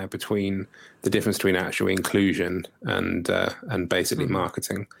lesson, isn't there, between the difference between actual inclusion and basically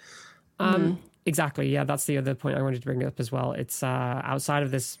marketing. Exactly. Yeah, that's the other point I wanted to bring up as well. It's outside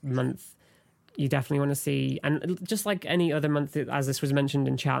of this month, you definitely want to see, and just like any other month, as this was mentioned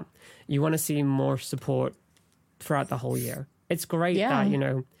in chat, you want to see more support throughout the whole year. It's great that, you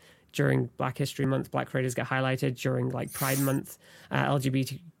know, during Black History Month, Black creators get highlighted. During like Pride Month,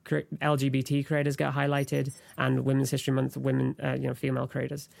 LGBT creators get highlighted, and Women's History Month, women, you know, female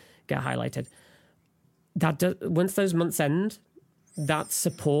creators get highlighted. Once those months end, that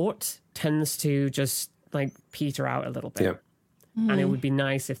support tends to just like peter out a little bit. Yeah. And it would be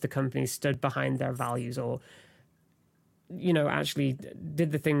nice if the company stood behind their values, or, you know, actually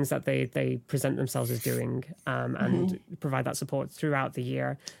did the things that they present themselves as doing, and provide that support throughout the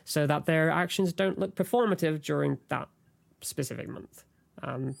year so that their actions don't look performative during that specific month.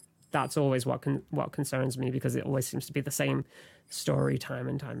 That's always what concerns me, because it always seems to be the same story time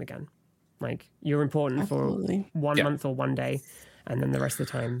and time again. Like, you're important for one month or one day, and then the rest of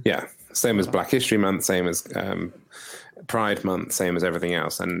the time. Yeah, same as Black History Month, same as Pride Month, same as everything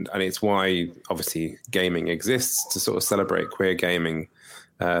else. And it's why, obviously, gaming exists, to sort of celebrate queer gaming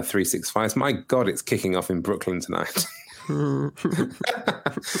 365. My God, it's kicking off in Brooklyn tonight.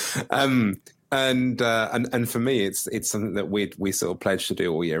 And for me, it's something that we sort of pledge to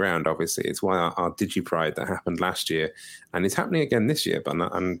do all year round. Obviously, it's why our DigiPride that happened last year, and it's happening again this year, but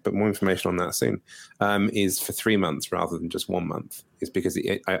more information on that soon, is for 3 months rather than just 1 month. It's because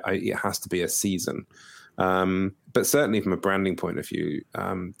it has to be a season. But certainly from a branding point of view,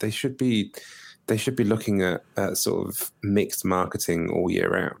 they should be looking at sort of mixed marketing all year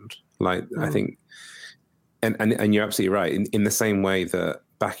round. Like, I think, and you're absolutely right. In the same way that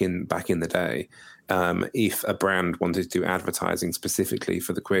back in the day, if a brand wanted to do advertising specifically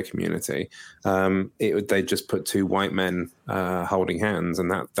for the queer community, they'd just put 2 white men holding hands,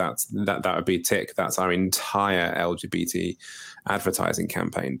 and that would be a tick. That's our entire LGBT advertising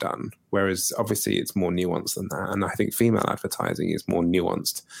campaign done. Whereas obviously it's more nuanced than that, and I think female advertising is more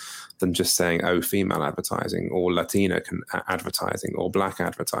nuanced than just saying, oh, female advertising or Latino advertising or Black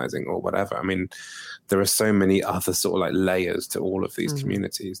advertising or whatever. I mean, there are so many other sort of like layers to all of these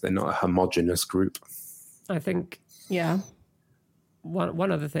communities. They're not a homogenous group. I think,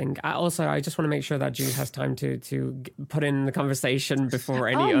 one other thing. I just want to make sure that Jude has time to put in the conversation before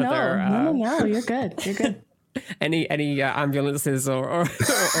any other. No, you're good. You're good. Any ambulances or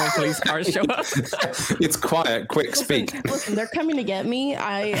police cars show up. It's quiet, quick, speak. Listen, they're coming to get me.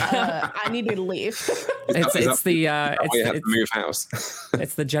 I needed to leave. It's move house.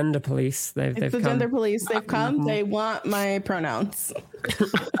 It's the gender police. They've come. Gender police. They've come. They want my pronouns.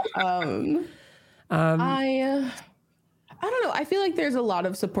 I don't know. I feel like there's a lot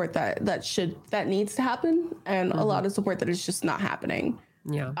of support that needs to happen, and a lot of support that is just not happening.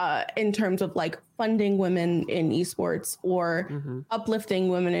 Yeah. In terms of like funding women in esports, or uplifting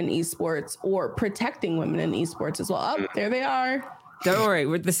women in esports, or protecting women in esports as well. Oh, there they are. Don't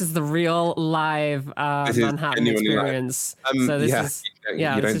worry, this is the real live Manhattan experience. So this is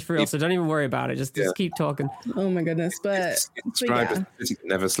this is for real. So don't even worry about it. Just keep talking. Oh my goodness! But it's described as the city that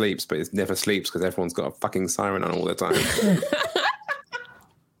never sleeps, but it never sleeps because everyone's got a fucking siren on all the time.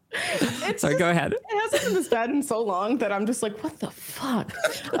 Sorry, go ahead. It hasn't been this bad in so long that I'm just like, what the fuck?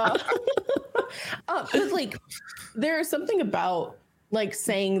 But like, there is something about like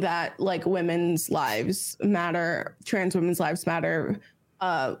saying that like women's lives matter, trans women's lives matter,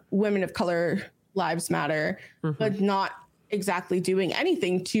 women of color lives matter, but not exactly doing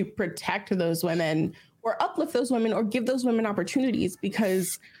anything to protect those women or uplift those women or give those women opportunities.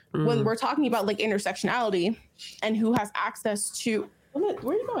 Because when we're talking about like intersectionality and who has access to, where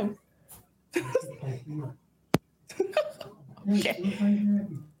are you going? Okay.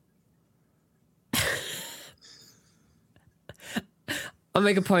 I'll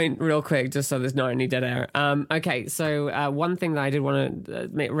make a point real quick, just so there's not any dead air. Okay, so one thing that I did want to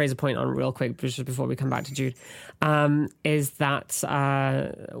raise a point on real quick, just before we come back to Jude, is that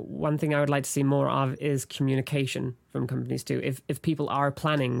one thing I would like to see more of is communication from companies too. If people are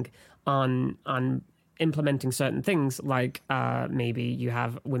planning on implementing certain things, like maybe you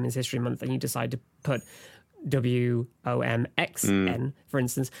have Women's History Month and you decide to put WOMXN, for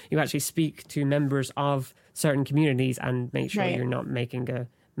instance, you actually speak to members of certain communities and make sure you're not making a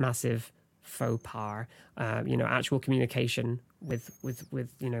massive faux pas. Actual communication with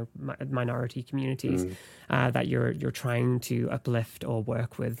minority communities that you're trying to uplift or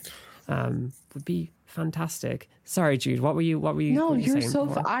work with would be fantastic. Sorry, Jude. What were you? No, you're saying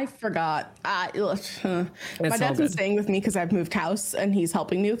so. I forgot. My dad's been staying with me because I've moved house and he's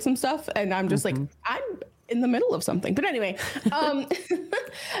helping me with some stuff, and I'm just like I'm in the middle of something. But anyway,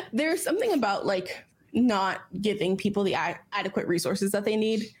 there's something about like not giving people the adequate resources that they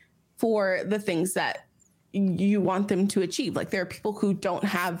need for the things that you want them to achieve. Like there are people who don't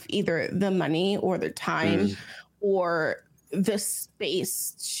have either the money or the time or the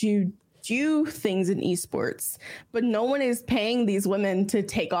space to do things in esports, but no one is paying these women to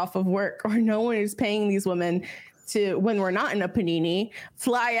take off of work, or no one is paying these women to, when we're not in a panini,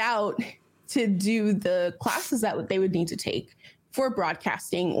 fly out to do the classes that they would need to take for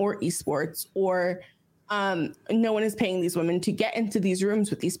broadcasting or esports, or no one is paying these women to get into these rooms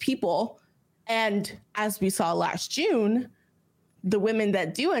with these people. And as we saw last June, the women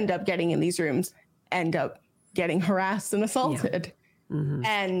that do end up getting in these rooms end up getting harassed and assaulted. Yeah.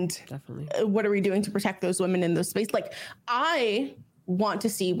 And definitely, what are we doing to protect those women in those spaces? Like, I want to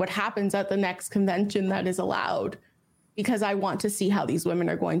see what happens at the next convention that is allowed, because I want to see how these women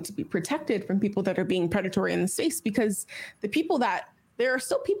are going to be protected from people that are being predatory in the space. Because there are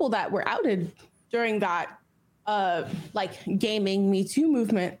still people that were outed during that like gaming Me Too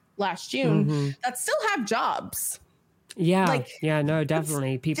movement last June that still have jobs. Yeah, no,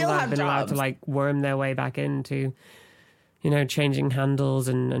 definitely. People that have been allowed to like worm their way back into, changing handles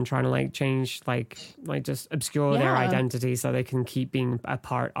and trying to like change, like just obscure their identity so they can keep being a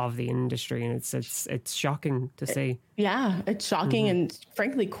part of the industry. And it's shocking to see. Yeah, it's shocking and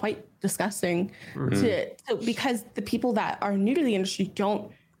frankly quite disgusting because the people that are new to the industry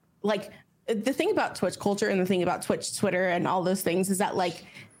don't like. The thing about Twitch culture and the thing about Twitch, Twitter, and all those things is that like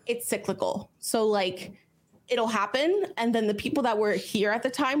it's cyclical. So like it'll happen, and then the people that were here at the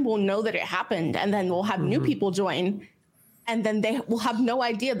time will know that it happened, and then we'll have new people join, and then they will have no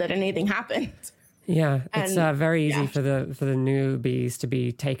idea that anything happened. Yeah, it's very easy for the newbies to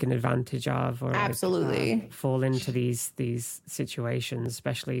be taken advantage of, or absolutely like, fall into these situations,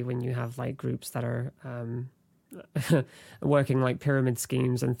 especially when you have like groups that are working like pyramid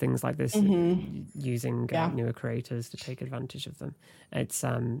schemes and things like this, using newer creators to take advantage of them. It's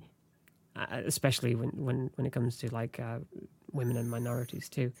especially when it comes to like women and minorities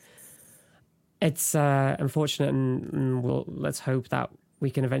too. It's unfortunate, and let's hope that we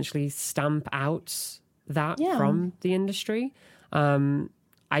can eventually stamp out that from the industry.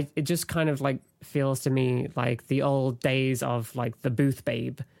 It just kind of like feels to me like the old days of like the booth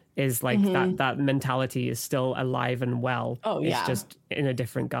babe is like that mentality is still alive and well. Oh yeah, it's just in a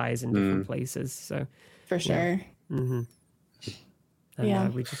different guise in different places. So for sure. And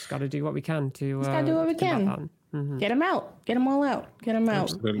we just got to do what we can to do what we can. Get them out. Get them all out. Get them out.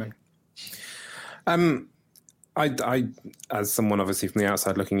 Absolutely. I, as someone obviously from the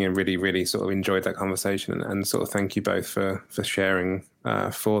outside looking in, really, really sort of enjoyed that conversation and sort of thank you both for sharing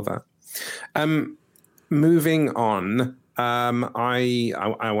for that. Moving on,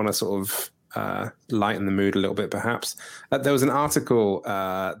 I want to sort of lighten the mood a little bit, perhaps. There was an article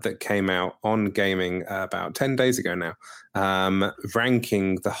that came out on gaming about 10 days ago now,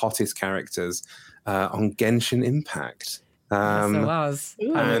 ranking the hottest characters on Genshin Impact. Yes, it was.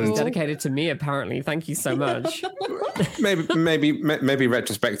 And it's dedicated to me, apparently. Thank you so much. maybe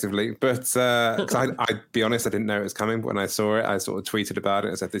retrospectively, but I'd be honest, I didn't know it was coming. But when I saw it, I sort of tweeted about it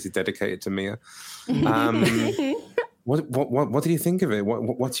and said, "This is dedicated to Mia." What do you think of it?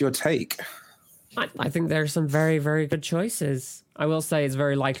 What's your take? I think there are some very, very good choices. I will say it's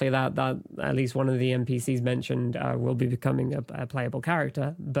very likely that at least one of the NPCs mentioned will be becoming a playable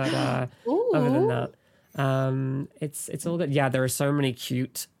character. But other than that, it's all good. Yeah, there are so many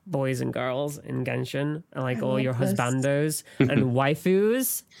cute boys and girls in Genshin, like all your husbandos and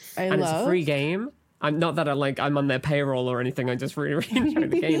waifus, and it's a free game. I'm not that I'm on their payroll or anything. I just really, really enjoy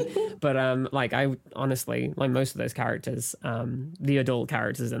the game. But I honestly like most of those characters, the adult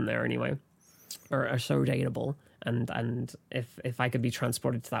characters in there anyway, are so dateable. And if I could be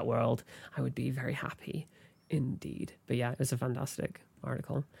transported to that world, I would be very happy indeed. But yeah, it's a fantastic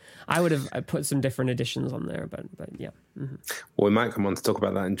article. I would have put some different additions on there, but yeah. Mm-hmm. Well, we might come on to talk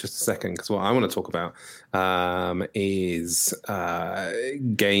about that in just a second, because what I want to talk about is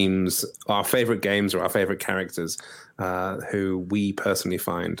games, our favorite games or our favorite characters who we personally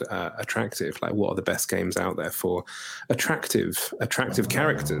find attractive. Like, what are the best games out there for attractive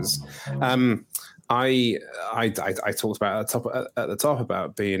characters? I talked about at the top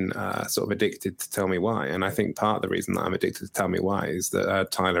about being sort of addicted to Tell Me Why, and I think part of the reason that I'm addicted to Tell Me Why is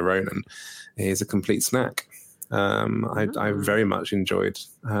that Tyler Ronan is a complete snack. I very much enjoyed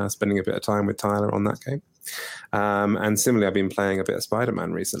spending a bit of time with Tyler on that game. And similarly, I've been playing a bit of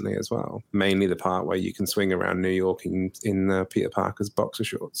Spider-Man recently as well. Mainly the part where you can swing around New York in Peter Parker's boxer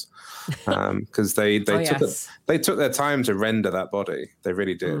shorts, because they took their time to render that body. They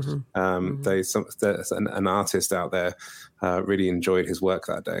really did. An artist out there really enjoyed his work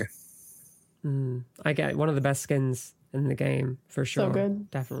that day. I get one of the best skins in the game for sure. So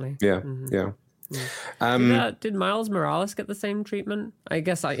good, definitely. Yeah, yeah. Did Miles Morales get the same treatment? I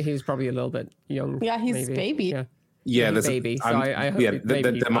guess he's probably a little bit young. Yeah, he's maybe. Baby. Yeah, there's baby. So I hope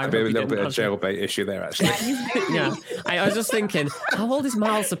there might be a little bit of jailbait issue there, actually. Yeah, I was just thinking, how old is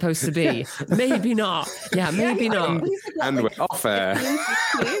Miles supposed to be? Maybe not. Yeah, maybe not. And we're off air.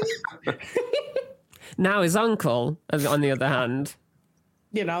 Now his uncle, on the other hand,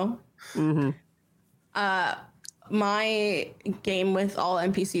 my game with all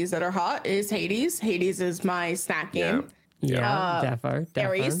NPCs that are hot is Hades. Hades is my snack game. Yeah, defo.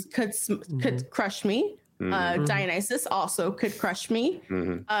 Ares could crush me. Dionysus also could crush me.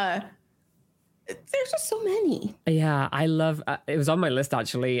 There's just so many. Yeah, I love. It was on my list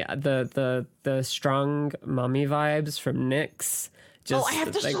actually. The strong mummy vibes from Nyx. I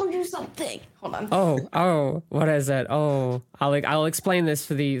have to show you something. Hold on. Oh, what is it? Oh, I'll explain this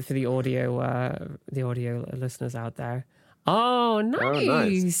for the audio listeners out there. Oh,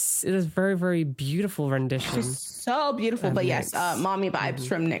 nice. It is very, very beautiful rendition. So beautiful. But yes, mommy vibes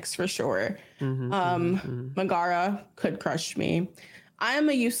from Nyx for sure. Megara could crush me. I am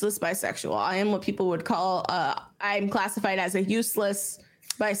a useless bisexual. I am what people would call, I'm classified as a useless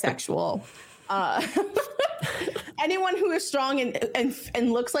bisexual. Anyone who is strong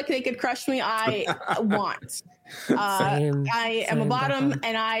and looks like they could crush me, I want. I am a bottom,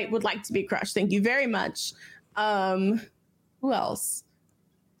 and I would like to be crushed. Thank you very much. Who else?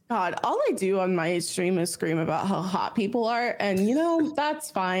 God, all I do on my stream is scream about how hot people are, and that's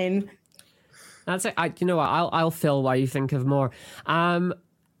fine. That's it. You know what? I'll fill while you think of more.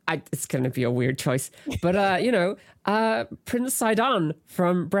 It's going to be a weird choice, but Prince Sidon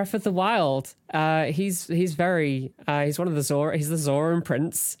from Breath of the Wild. He's one of the Zora. He's the Zoran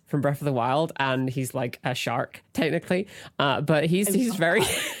prince from Breath of the Wild, and he's like a shark technically. But he's very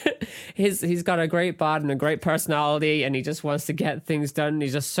he's got a great bod and a great personality, and he just wants to get things done.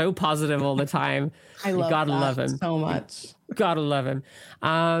 He's just so positive all the time. I love him so much. Gotta love him.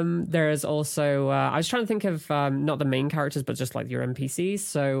 There is also I was trying to think of not the main characters, but just like your NPCs.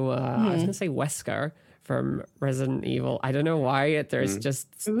 So I was gonna say Wesker from Resident Evil. I don't know why. There's just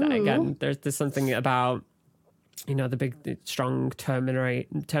again there's something about the big strong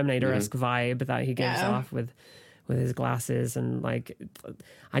Terminator-esque vibe that he gives off with his glasses, and like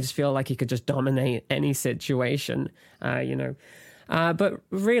I just feel like he could just dominate any situation. But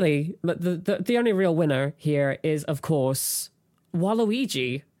really, the only real winner here is, of course,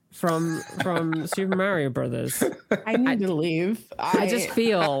 Waluigi from Super Mario Brothers. I need to leave. I just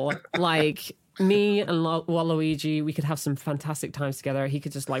feel like me and Waluigi, we could have some fantastic times together. He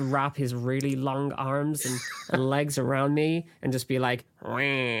could just like wrap his really long arms and legs around me and just be like,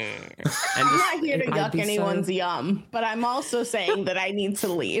 I'm not here to yuck anyone's yum, but I'm also saying that I need to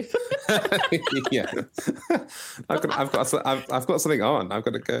leave. Yeah, I've got something on. I've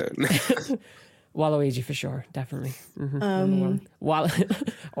got to go. Waluigi for sure, definitely. Waluigi,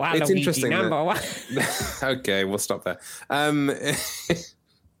 it's interesting. Number one. Okay, we'll stop there.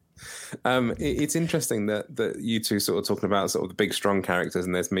 It's interesting that you two sort of talking about sort of the big strong characters,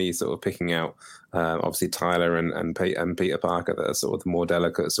 and there's me sort of picking out obviously Tyler and Peter Parker that are sort of the more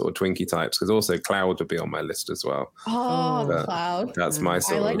delicate sort of Twinkie types, because also Cloud would be on my list as well. Cloud. That's my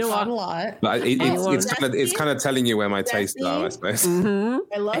sort I like of Cloud a lot. But it's kind of telling you where my tastes are, I suppose. Mm-hmm.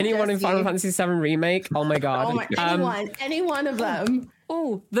 I love anyone Jessie. In Final Fantasy VII Remake. Oh my god! Any one of them.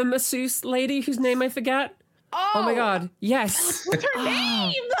 Oh, the masseuse lady whose name I forget. Oh my god! Yes. What's her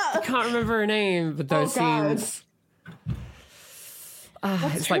name? I can't remember her name, but those scenes.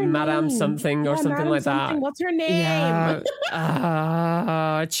 It's like Madame something or something like that. What's her name?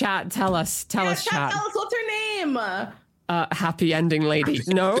 Yeah. Chat, tell us. Tell us, chat. Tell us what's her name. Happy ending lady.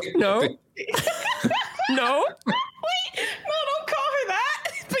 No. No. Wait, no, don't call her that.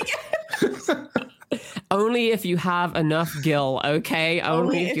 Only if you have enough gil, okay?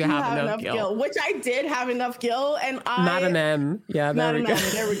 Only if you have enough gil. Which I did have enough gil, and Madam M. Yeah, there we go.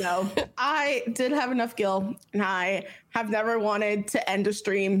 There we go. I did have enough gil, and I have never wanted to end a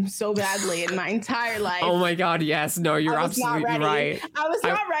stream so badly in my entire life. Oh my god, yes. No, you're absolutely right. I was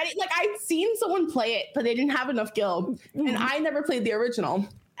not ready. Like, I'd seen someone play it, but they didn't have enough gil, and I never played the original.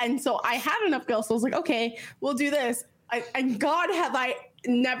 And so I had enough gil, so I was like, okay, we'll do this. And God, have I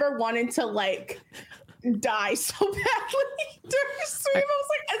never wanted to, like, die so badly during the stream. I was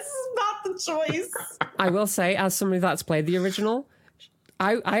like, this is not the choice. I will say, as somebody that's played the original,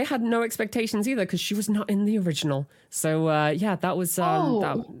 I had no expectations either, because she was not in the original. So that was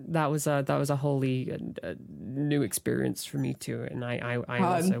that was a wholly new experience for me too. And I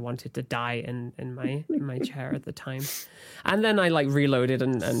also wanted to die in my chair at the time. And then I like reloaded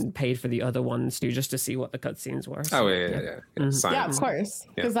and paid for the other ones too, just to see what the cutscenes were. So, yeah. Mm-hmm. Yeah, of course,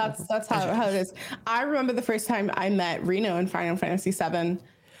 because that's how it is. I remember the first time I met Reno in Final Fantasy VII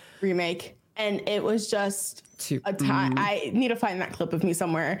Remake, and it was just a time. I need to find that clip of me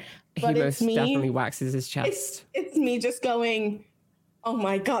somewhere. But he most definitely waxes his chest. It's me just going, oh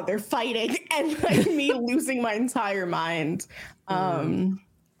my god, they're fighting, and like me losing my entire mind.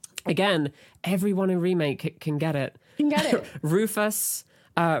 Again, everyone in Remake can get it. Rufus,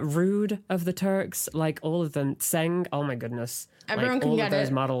 Rude of the Turks, like all of them. Seng, oh my goodness. Everyone like, can all get of those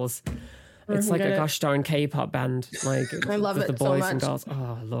it. models. It's like a gosh darn K-pop band. Like I love it the boys so much. and girls.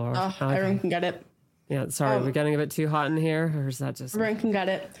 Oh Lord. Everyone can get it. Yeah, sorry, we're getting a bit too hot in here, or is that just... Everyone can get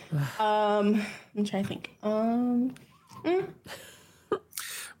it. I'm trying to think.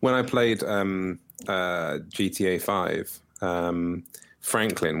 When I played GTA 5,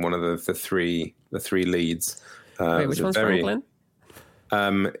 Franklin, one of the three leads... Wait, which one's Franklin?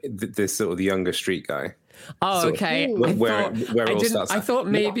 This sort of the younger street guy. Oh, okay. I thought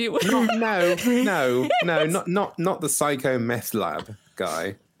maybe it was... No, not the psycho meth lab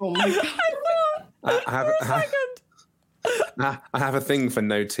guy. Oh my god. I have a thing for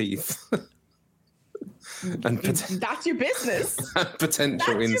no teeth. And that's your business.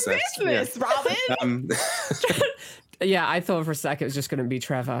 Potential that's incest. Your business, yeah. Robin. Yeah, I thought for a second it was just going to be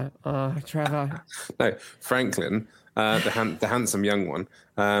Trevor. Oh, Trevor. No, Franklin, the handsome young one,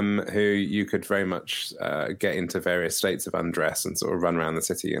 who you could very much get into various states of undress and sort of run around the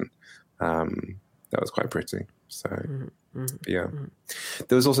city in. That was quite pretty. So, yeah.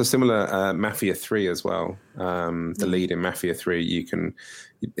 There was also similar Mafia 3 as well. The lead in Mafia 3,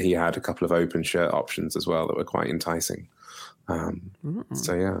 he had a couple of open shirt options as well that were quite enticing.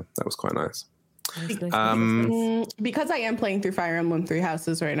 So, yeah, that was quite nice. Because I am playing through Fire Emblem Three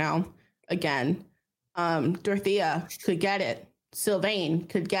Houses right now, again, Dorothea could get it. Sylvain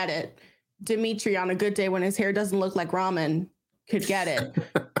could get it. Dimitri, on a good day when his hair doesn't look like ramen, could get it.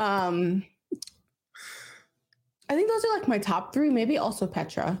 I think those are like my top three, maybe also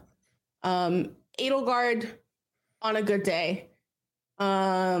Petra. Edelgard on a good day.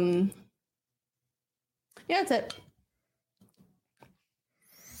 Yeah, that's it.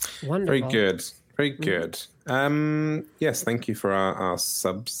 Wonderful. Very good. Yes, thank you for our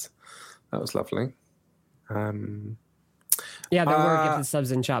subs. That was lovely. Yeah, there were gifted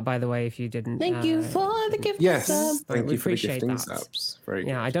subs in chat, by the way, if you didn't. Thank you for the gifted yes, subs. Thank you for the gifting that. subs. Very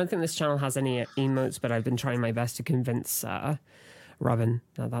good. I don't think this channel has any emotes, but I've been trying my best to convince Robin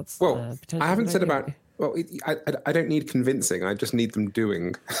that that's potentially. I haven't said about... Well, I don't need convincing. I just need them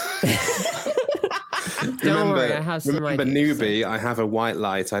doing. Don't worry, I have some remember ideas, newbie, I have a white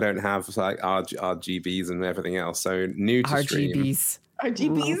light. I don't have like RGBs and everything else. So new to RGBs.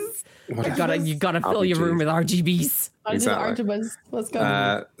 RGBs. You gotta fill your room with RGBs. Exactly. RGBs. Let's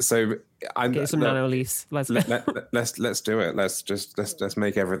go. So I'm get some nano leaves. Let's do it. Let's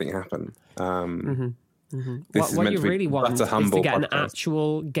make everything happen. What you really want is to get an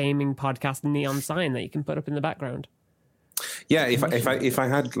actual gaming podcast neon sign that you can put up in the background. Yeah, if I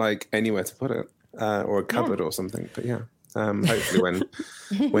had like anywhere to put it, or a cupboard or something, but yeah. Hopefully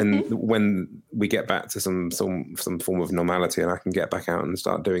when we get back to some form of normality and I can get back out and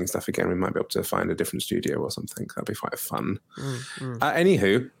start doing stuff again, we might be able to find a different studio or something. That'd be quite fun.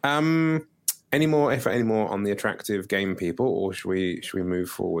 Anywho, any more on the attractive game people, or should we move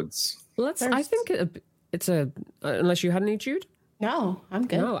forwards? I think it's unless you had any, Jude. No, I'm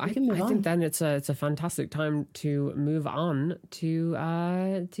good. No, I think then it's a fantastic time to move on to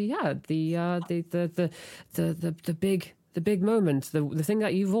the big moment, the thing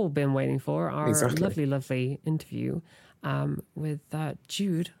that you've all been waiting for, our lovely interview with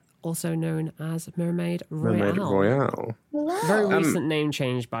Jude, also known as Mermaid Royal. Mermaid Royal. Very recent name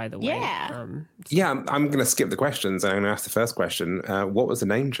change, by the way. Yeah. I'm going to skip the questions. I'm going to ask the first question. What was the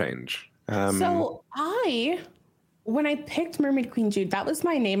name change? So when I picked Mermaid Queen Jude, that was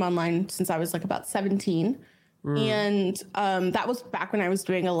my name online since I was like about 17. And that was back when I was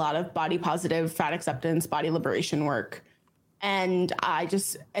doing a lot of body positive, fat acceptance, body liberation work. And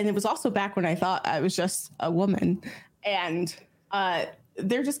it was also back when I thought I was just a woman. And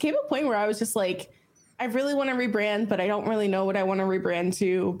there just came a point where I was just like, I really want to rebrand, but I don't really know what I want to rebrand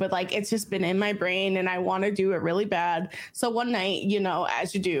to. But like, it's just been in my brain and I want to do it really bad. So one night,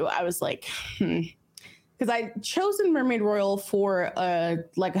 as you do, I was like, because I'd chosen Mermaid Royal for a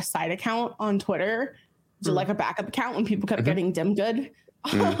side account on Twitter, like a backup account when people kept getting dim good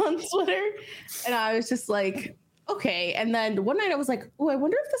on Twitter. And I was just like, okay. And then one night I was like, oh, I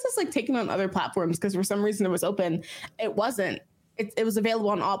wonder if this is like taken on other platforms, because for some reason it was open. It wasn't. It was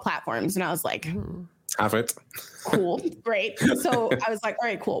available on all platforms. And I was like, have it. Cool. Great. So I was like, all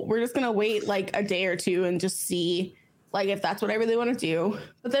right, cool. We're just going to wait like a day or two and just see like if that's what I really want to do.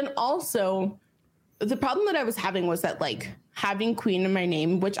 But then also the problem that I was having was that like having Queen in my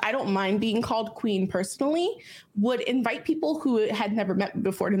name, which I don't mind being called Queen personally, would invite people who had never met me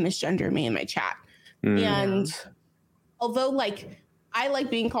before to misgender me in my chat. And although like I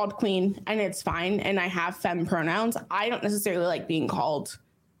like being called Queen and it's fine, and I have femme pronouns, I don't necessarily like being called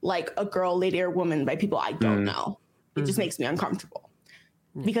like a girl, lady, or woman by people I don't know. It just makes me uncomfortable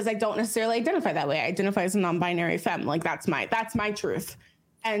because I don't necessarily identify that way. I identify as a non-binary femme. Like that's my truth.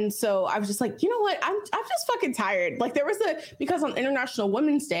 And so I was just like, you know what? I'm just fucking tired. Like there was because on International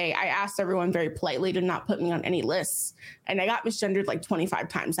Women's Day, I asked everyone very politely to not put me on any lists. And I got misgendered like 25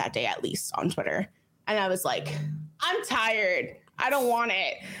 times that day, at least on Twitter. And I was like, I'm tired. I don't want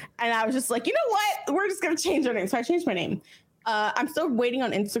it. And I was just like, you know what? We're just going to change our name. So I changed my name. I'm still waiting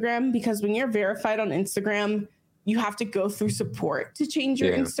on Instagram, because when you're verified on Instagram, you have to go through support to change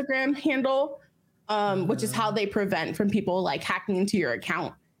your Instagram handle, which is how they prevent from people like hacking into your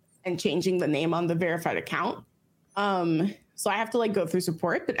account and changing the name on the verified account. So I have to like go through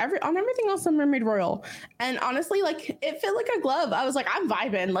support, but on everything else, I'm Mermaid Royal. And honestly, like it fit like a glove. I was like, I'm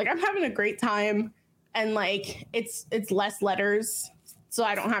vibing, like I'm having a great time. And like, it's less letters, so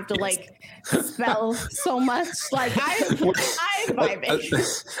I don't have to like spell so much. Like I'm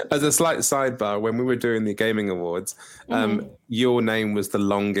vibing. As a slight sidebar, when we were doing the gaming awards, your name was the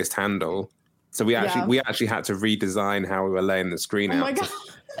longest handle. So we actually had to redesign how we were laying the screen out.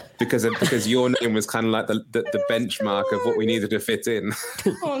 Because your name was kind of like the benchmark of what we needed to fit in.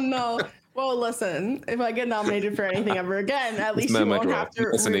 Oh no. Well, listen, if I get nominated for anything ever again, at least you won't have to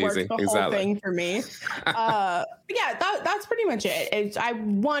rework the whole thing for me. Yeah, that's pretty much it. I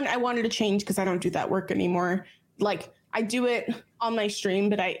wanted to change because I don't do that work anymore. Like I do it on my stream,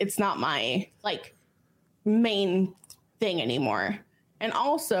 but it's not my like main thing anymore. And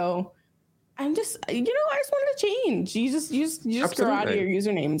also, I'm just, I just wanted to change. You just grow out of your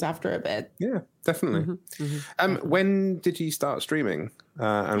usernames after a bit. Yeah, definitely. When did you start streaming?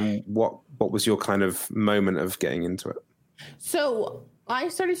 And what was your kind of moment of getting into it? So I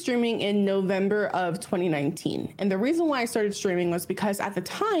started streaming in November of 2019. And the reason why I started streaming was because at the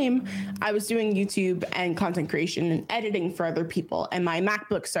time I was doing YouTube and content creation and editing for other people. And my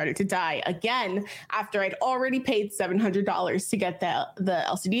MacBook started to die again after I'd already paid $700 to get the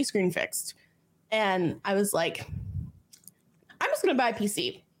LCD screen fixed. And I was like, I'm just going to buy a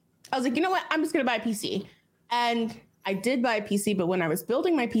PC. I was like, you know what? I'm just going to buy a PC. And I did buy a PC. But when I was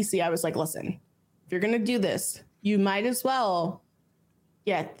building my PC, I was like, listen, if you're going to do this, you might as well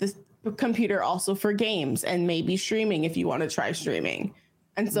get this computer also for games and maybe streaming if you want to try streaming.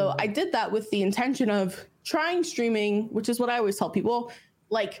 And so I did that with the intention of trying streaming, which is what I always tell people.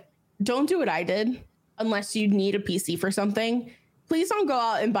 Like, don't do what I did unless you need a PC for something. Please don't go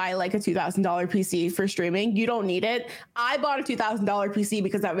out and buy like a $2,000 PC for streaming. You don't need it. I bought a $2,000 PC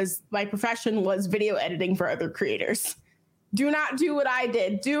because my profession was video editing for other creators. Do not do what I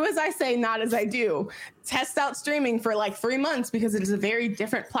did. Do as I say, not as I do. Test out streaming for like 3 months because it is a very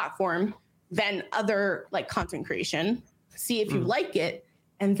different platform than other like content creation. See if you like it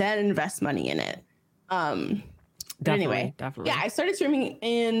and then invest money in it. Definitely. Yeah, I started streaming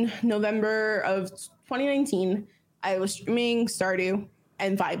in November of 2019. I was streaming Stardew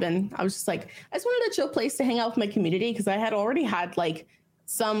and vibing. I was just like, I just wanted a chill place to hang out with my community because I had already had like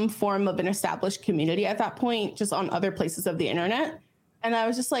some form of an established community at that point, just on other places of the internet. And I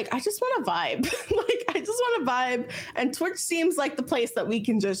was just like, I just want to vibe. I just want to vibe. And Twitch seems like the place that we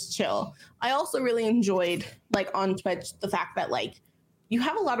can just chill. I also really enjoyed like on Twitch, the fact that like you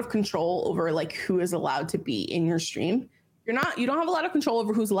have a lot of control over like who is allowed to be in your stream. You don't have a lot of control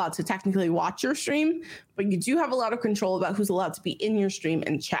over who's allowed to technically watch your stream, but you do have a lot of control about who's allowed to be in your stream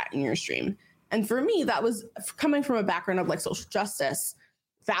and chat in your stream. And for me, that was coming from a background of like social justice.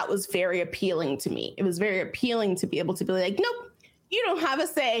 That was very appealing to me. It was very appealing to be able to be like, nope, you don't have a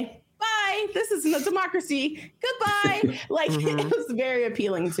say. Bye. This isn't a democracy. Goodbye. It was very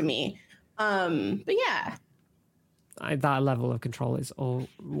appealing to me. But yeah. That level of control is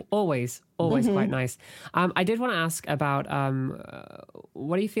always quite nice. I did want to ask about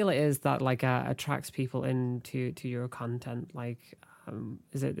what do you feel it is that like attracts people into your content? Like,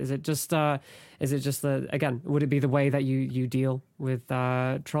 is it just the again? Would it be the way that you deal with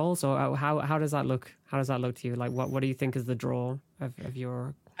trolls, or how does that look? How does that look to you? Like, what do you think is the draw of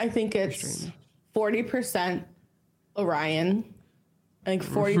your? I think it's 40% Orion. I think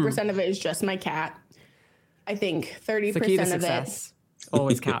 40% of it is just my cat. I think 30% of it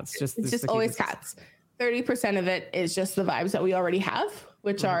always cats. It's just always cats. 30% of it is just the vibes that we already have,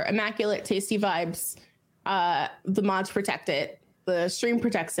 which are immaculate, tasty vibes. The mods protect it. The stream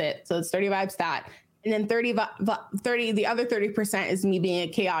protects it. So it's 30 vibes that. And then the other 30% is me being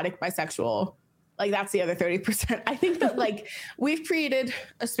a chaotic bisexual. Like that's the other 30%. I think that like we've created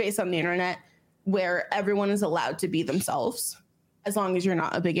a space on the internet where everyone is allowed to be themselves, as long as you're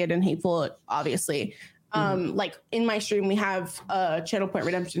not a bigot and hateful, obviously. Like in my stream, we have a channel point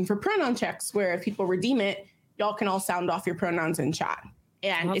redemption for pronoun checks where if people redeem it, y'all can all sound off your pronouns in chat.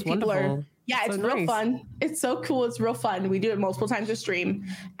 And if people wonderful. It's so real nice. Fun. It's so cool. It's real fun. We do it multiple times a stream.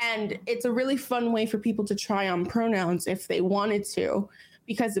 And it's a really fun way for people to try on pronouns if they wanted to.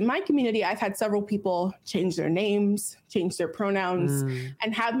 Because in my community, I've had several people change their names, change their pronouns,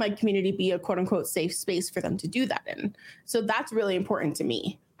 and have my community be a quote unquote safe space for them to do that in. So that's really important to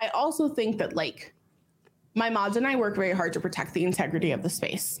me. I also think that like, my mods and I work very hard to protect the integrity of the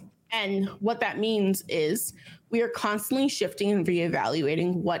space. And what that means is we are constantly shifting and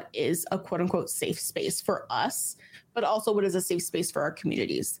reevaluating what is a quote unquote safe space for us, but also what is a safe space for our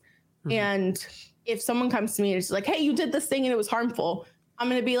communities. And if someone comes to me and is like, hey, you did this thing and it was harmful, I'm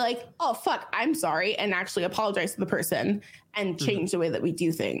going to be like, oh, fuck, I'm sorry. And actually apologize to the person and change the way that we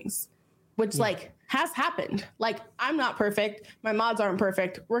do things, which like has happened. Like, I'm not perfect. My mods aren't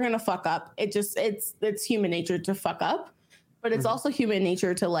perfect. We're going to fuck up. It's human nature to fuck up, but it's also human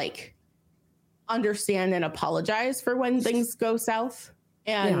nature to like understand and apologize for when things go south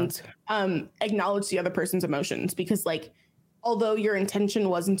and acknowledge the other person's emotions. Because like, although your intention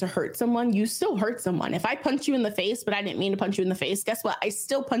wasn't to hurt someone, you still hurt someone. If I punch you in the face, but I didn't mean to punch you in the face, guess what? I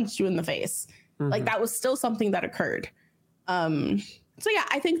still punched you in the face. Like that was still something that occurred. So yeah,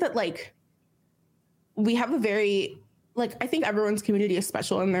 I think that like, we have a very, like, I think everyone's community is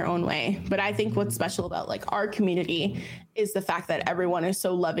special in their own way. But I think what's special about like our community is the fact that everyone is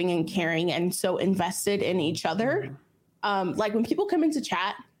so loving and caring and so invested in each other. Like when people come into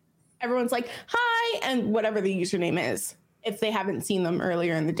chat, everyone's like, hi, and whatever the username is, if they haven't seen them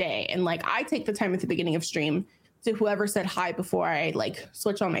earlier in the day. And like, I take the time at the beginning of stream to whoever said hi before I like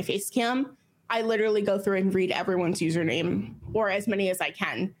switch on my face cam. I literally go through and read everyone's username, or as many as I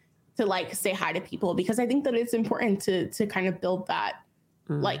can, to like say hi to people, because I think that it's important to kind of build that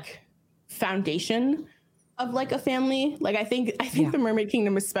like foundation of like a family. Like I think the Mermaid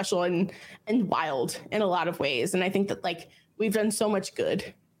Kingdom is special and wild in a lot of ways. And I think that like we've done so much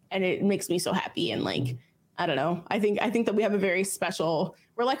good and it makes me so happy. And like, I don't know, I think that we have a very special,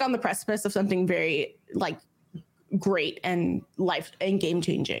 we're like on the precipice of something very like great and life and game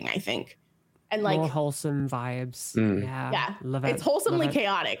changing, I think. And like more wholesome vibes. Yeah. Love it. It's wholesomely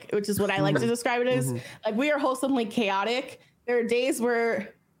chaotic, which is what I like to describe it as. Like we are wholesomely chaotic. There are days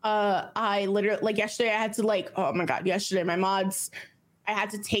where I literally, like yesterday I had to like, oh my God, yesterday my mods, I had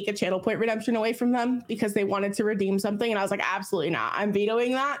to take a channel point redemption away from them because they wanted to redeem something. And I was like, absolutely not. I'm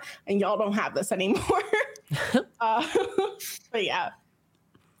vetoing that. And y'all don't have this anymore. But yeah.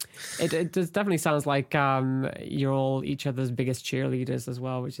 It just definitely sounds like you're all each other's biggest cheerleaders as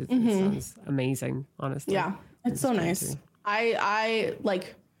well, which is it sounds amazing, honestly. Yeah, it's so nice. I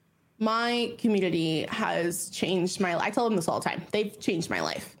like my community has changed my life. I tell them this all the time. They've changed my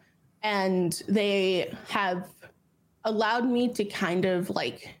life, and they have allowed me to kind of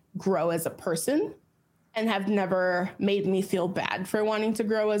like grow as a person, and have never made me feel bad for wanting to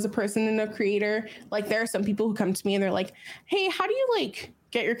grow as a person and a creator. Like there are some people who come to me and they're like, hey, how do you like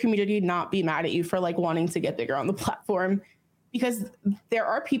get your community to not be mad at you for like wanting to get bigger on the platform? Because there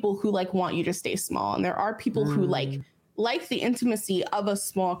are people who like want you to stay small, and there are people who like the intimacy of a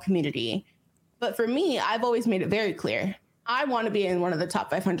small community. But for me, I've always made it very clear. I want to be in one of the top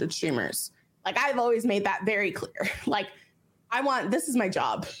 500 streamers. Like I've always made that very clear. Like this is my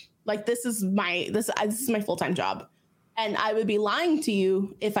job. Like this is my full-time job. And I would be lying to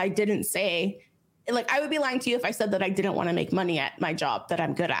you if I didn't say, like, I would be lying to you if I said that I didn't want to make money at my job that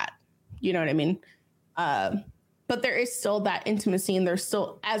I'm good at. You know what I mean? But there is still that intimacy, and there's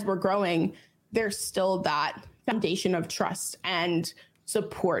still, as we're growing, there's still that foundation of trust and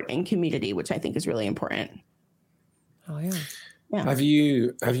support and community, which I think is really important. Oh yeah. Yeah. Have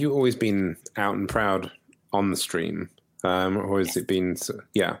you always been out and proud on the stream? Or has it been,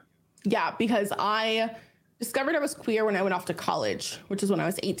 yeah. Yeah, because I discovered I was queer when I went off to college, which is when I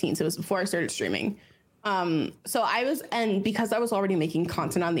was 18. So it was before I started streaming. And because I was already making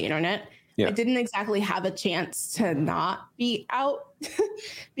content on the internet, I didn't exactly have a chance to not be out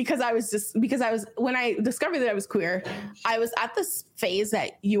because when I discovered that I was queer, I was at this phase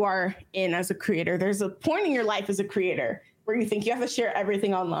that you are in as a creator. There's a point in your life as a creator where you think you have to share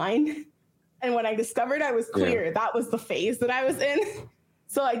everything online. And when I discovered I was queer, that was the phase that I was in.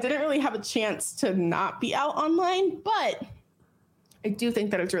 So I didn't really have a chance to not be out online, but I do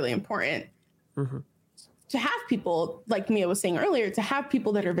think that it's really important to have people, like Mia was saying earlier, to have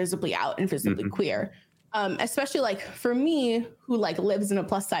people that are visibly out and visibly queer. Especially like for me, who like lives in a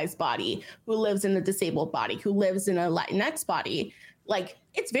plus size body, who lives in a disabled body, who lives in a Latinx body, like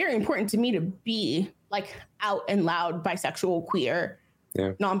it's very important to me to be like out and loud, bisexual, queer,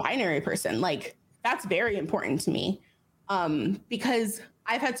 non-binary person. Like that's very important to me. Because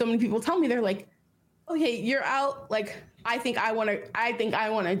I've had so many people tell me, they're like, okay, you're out. Like, I think I want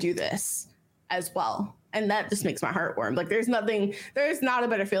to do this as well. And that just makes my heart warm. Like there's not a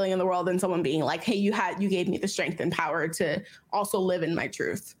better feeling in the world than someone being like, hey, you gave me the strength and power to also live in my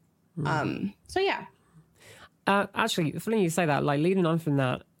truth. So yeah. Actually, funny you say that, like leading on from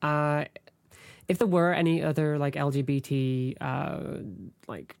that, if there were any other like LGBT,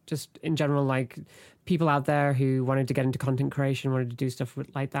 like just in general, like people out there who wanted to get into content creation, wanted to do stuff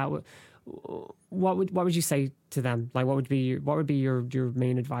like that, what would you say to them? Like, what would be your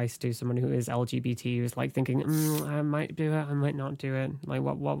main advice to someone who is LGBT, who's like thinking, I might do it, I might not do it? Like,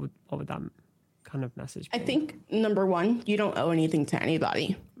 what would that kind of message be? I think number one, you don't owe anything to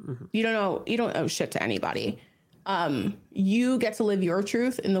anybody. You don't owe shit to anybody. You get to live your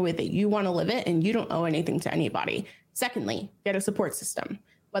truth in the way that you want to live it, and you don't owe anything to anybody. Secondly, get a support system.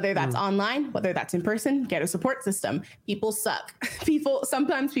 Whether that's online, whether that's in person, get a support system. People suck.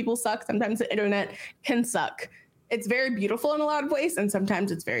 Sometimes people suck. Sometimes the internet can suck. It's very beautiful in a lot of ways, and sometimes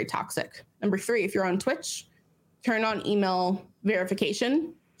it's very toxic. Number three, if you're on Twitch, turn on email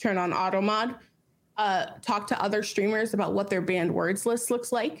verification, turn on auto mod, talk to other streamers about what their banned words list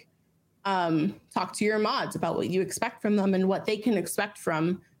looks like. Talk to your mods about what you expect from them and what they can expect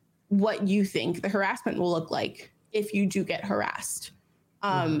from what you think the harassment will look like if you do get harassed.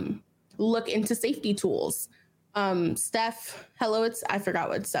 Look into safety tools. Steph, I forgot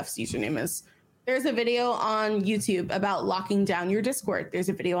what Steph's username is. There's a video on YouTube about locking down your Discord. There's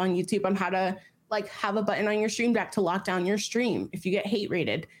a video on YouTube on how to like have a button on your stream deck to lock down your stream if you get hate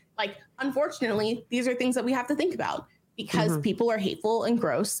rated. Like, unfortunately, these are things that we have to think about because people are hateful and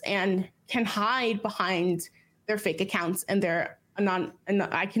gross and can hide behind their fake accounts and their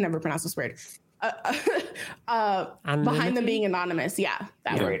I can never pronounce this word. Behind them being anonymous. Yeah,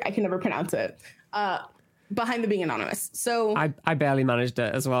 that word. I can never pronounce it. Behind them being anonymous. So I barely managed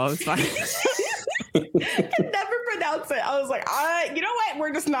it as well. It's fine. Can never pronounce it. I was like, you know what?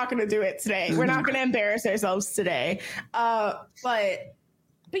 We're just not going to do it today. We're not going to embarrass ourselves today. But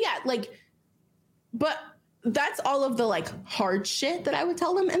yeah, like, but that's all of the like hard shit that I would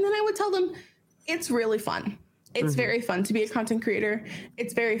tell them. And then I would tell them it's really fun. It's very fun to be a content creator.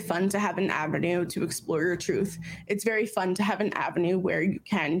 It's very fun to have an avenue to explore your truth. It's very fun to have an avenue where you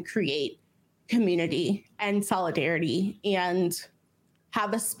can create community and solidarity and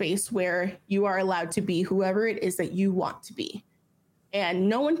have a space where you are allowed to be whoever it is that you want to be. And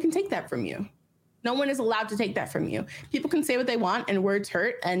no one can take that from you. No one is allowed to take that from you. People can say what they want and words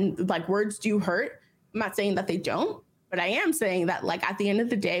hurt, and like words do hurt. I'm not saying that they don't, but I am saying that like at the end of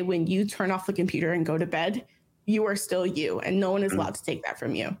the day, when you turn off the computer and go to bed, you are still you, and no one is allowed to take that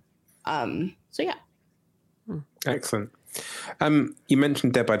from you. So yeah. Excellent. You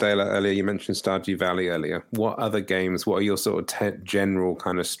mentioned Dead by Daylight earlier. You mentioned Stardew Valley earlier. What other games? What are your sort of general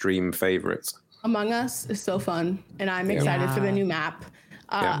kind of stream favorites? Among Us is so fun, and I'm excited for the new map.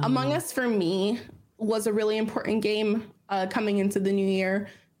 Among Us for me was a really important game coming into the new year,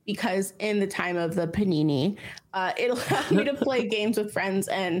 because in the time of the panini, it allowed me to play games with friends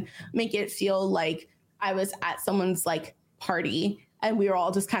and make it feel like I was at someone's like party, and we were all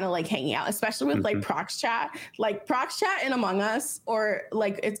just kind of like hanging out, especially with like Prox Chat. Like Prox Chat in Among Us, or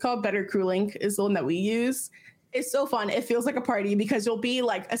like it's called Better Crew Link is the one that we use. It's so fun. It feels like a party, because you'll be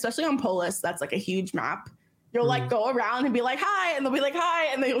like, especially on Polis, that's like a huge map. You'll like go around and be like, hi, and they'll be like, hi,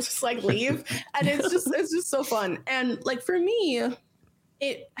 and then you'll just like leave. And it's just so fun. And like for me,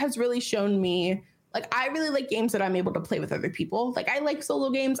 it has really shown me, like, I really like games that I'm able to play with other people. Like I like solo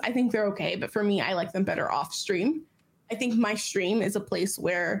games. I think they're okay, but for me, I like them better off stream. I think my stream is a place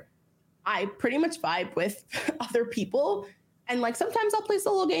where I pretty much vibe with other people. And like sometimes I'll play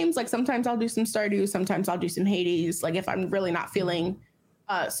solo games, like sometimes I'll do some Stardew, sometimes I'll do some Hades, like if I'm really not feeling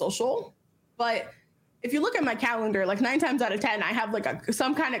social. But if you look at my calendar, like 9 times out of 10, I have like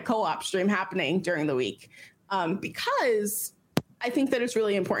some kind of co-op stream happening during the week, because I think that it's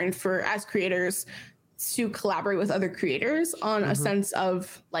really important for, as creators, to collaborate with other creators on a sense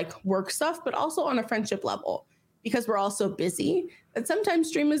of like work stuff, but also on a friendship level, because we're all so busy that sometimes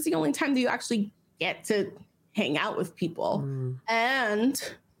stream is the only time that you actually get to hang out with people. And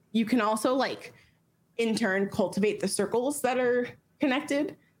you can also like in turn cultivate the circles that are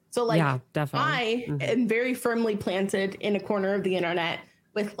connected. So like I am very firmly planted in a corner of the internet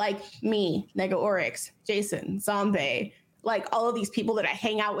with like me, Nega Oryx, Jason, Zombie, like all of these people that I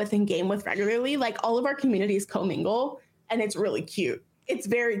hang out with and game with regularly. Like all of our communities commingle, and it's really cute. It's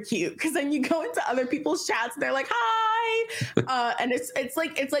very cute, because then you go into other people's chats and they're like, hi. And it's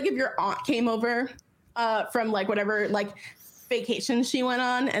like if your aunt came over from like whatever like vacation she went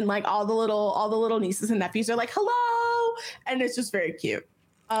on, and like all the little nieces and nephews are like, hello, and it's just very cute.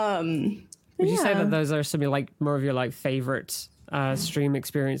 Would you say that those are some of like more of your like favorite stream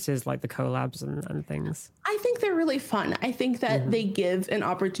experiences, like the collabs and things? I think they're really fun. I think that they give an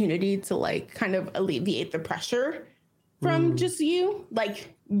opportunity to like kind of alleviate the pressure from just you.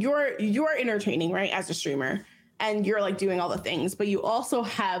 Like you're entertaining, right, as a streamer, and you're like doing all the things, but you also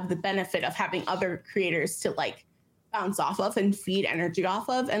have the benefit of having other creators to like bounce off of and feed energy off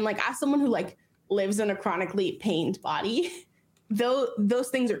of. And like as someone who like lives in a chronically pained body, those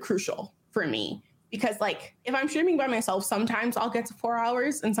things are crucial for me, because like if I'm streaming by myself, sometimes I'll get to 4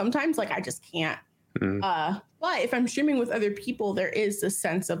 hours and sometimes like I just can't. But if I'm streaming with other people, there is this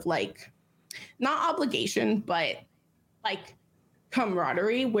sense of like not obligation, but like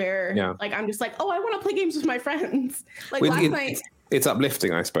camaraderie, where like I'm just like, oh, I want to play games with my friends. Like last night, it's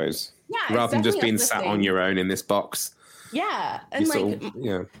uplifting, I suppose. Yeah, rather than just being sat on your own in this box. Yeah, and like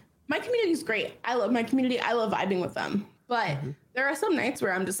my community is great. I love my community. I love vibing with them. But there are some nights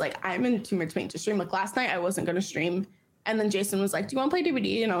where I'm just like, I'm in too much pain to stream. Like last night, I wasn't going to stream, and then Jason was like, "Do you want to play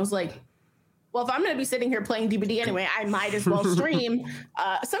DBD?" And I was like, well, if I'm going to be sitting here playing DBD anyway, I might as well stream.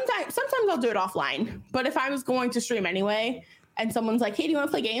 Sometimes I'll do it offline. But if I was going to stream anyway, and someone's like, hey, do you want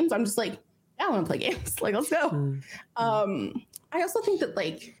to play games? I'm just like, yeah, I want to play games. Like, let's go. I also think that,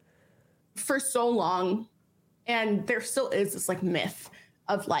 like, for so long, and there still is this, like, myth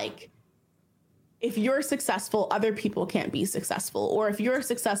of, like, if you're successful, other people can't be successful. Or if you're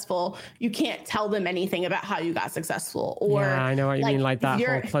successful, you can't tell them anything about how you got successful. Or yeah, I know what you mean. Like that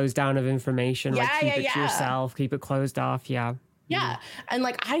whole close down of information. Yeah, like keep it to yourself, keep it closed off. Yeah. Yeah. And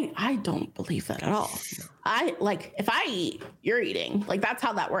like, I don't believe that at all. I like, if I eat, you're eating. Like that's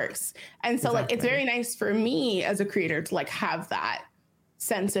how that works. And so like, it's very nice for me as a creator to like have that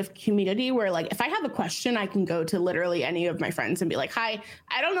sense of community where like if I have a question, I can go to literally any of my friends and be like, hi,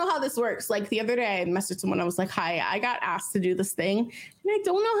 I don't know how this works. Like the other day I messaged someone, I was like, hi, I got asked to do this thing and I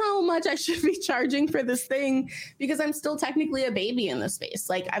don't know how much I should be charging for this thing because I'm still technically a baby in this space.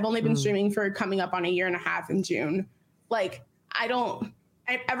 Like I've only been streaming for coming up on 1.5 years in June. Like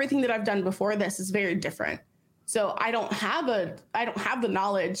everything that I've done before this is very different. So I don't have the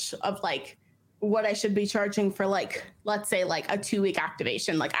knowledge of like what I should be charging for, like, let's say like a 2-week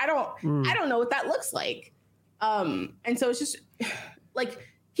activation. Like I don't know what that looks like. And so it's just like,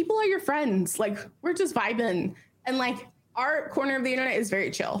 people are your friends. Like we're just vibing, and like our corner of the internet is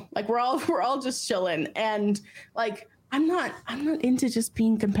very chill. Like we're all just chilling. And like, I'm not into just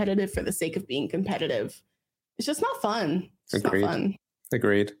being competitive for the sake of being competitive. It's just not fun. It's Agreed. Not fun.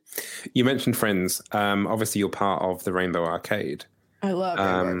 Agreed. You mentioned friends. Obviously you're part of the Rainbow Arcade. I love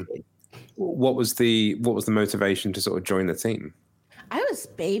Rainbow Arcade. what was the motivation to sort of join the team? I was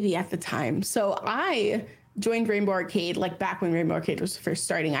baby at the time. So I joined Rainbow Arcade, like back when Rainbow Arcade was first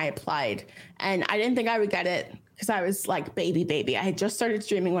starting. I applied and I didn't think I would get it because I was like baby. I had just started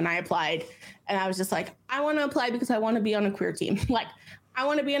streaming when I applied, and I was just like, I want to apply because I want to be on a queer team. Like, I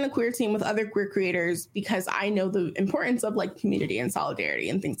want to be on a queer team with other queer creators because I know the importance of like community and solidarity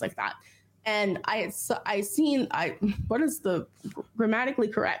and things like that. And what is the grammatically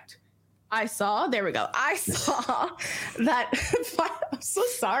correct? I saw that. I'm so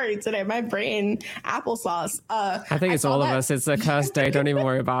sorry today. My brain, applesauce. I think it's all of us. It's a cursed day. Don't even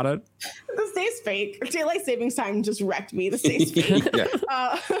worry about it. This day's fake. Daylight savings time just wrecked me. This day's fake.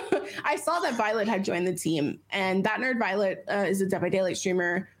 I saw that Violet had joined the team, and that nerd Violet is a Dead by Daylight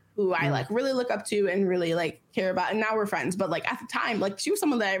streamer who I like really look up to and really like care about. And now we're friends. But like at the time, like she was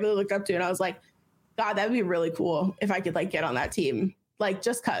someone that I really looked up to, and I was like, God, that would be really cool if I could like get on that team. Like,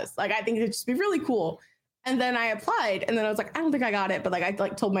 just cause, like, I think it'd just be really cool. And then I applied, and then I was like, I don't think I got it. But like, I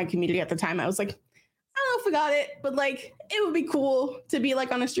like told my community at the time, I was like, I don't know if I got it, but like, it would be cool to be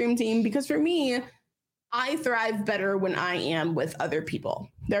like on a stream team, because for me, I thrive better when I am with other people.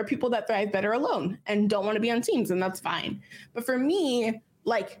 There are people that thrive better alone and don't want to be on teams, and that's fine. But for me,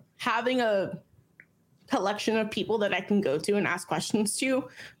 like having a collection of people that I can go to and ask questions to,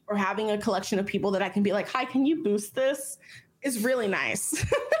 or having a collection of people that I can be like, hi, can you boost this? Is really nice.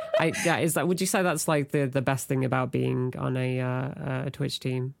 Would you say that's like the best thing about being on a Twitch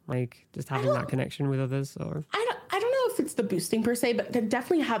team, like just having that connection with others? Or I don't know if it's the boosting per se, but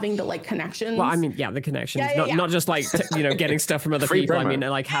definitely having the like connections. Well, I mean, the connections, not just like getting stuff from other people. I mean,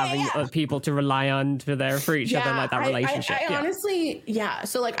 like having people to rely on for each other, like that relationship. I honestly,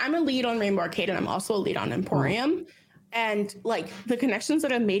 so like I'm a lead on Rainbow Arcade, and I'm also a lead on Emporium, and like the connections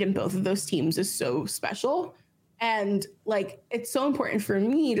that I've made in both of those teams is so special. And like, it's so important for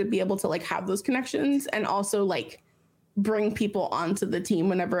me to be able to like have those connections and also like bring people onto the team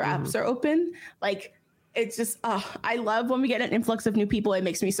whenever apps are open. Like, it's just, I love when we get an influx of new people. It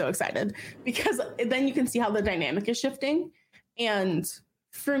makes me so excited because then you can see how the dynamic is shifting. And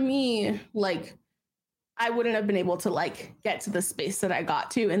for me, like, I wouldn't have been able to like get to the space that I got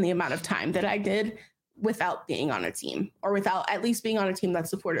to in the amount of time that I did without being on a team, or without at least being on a team that's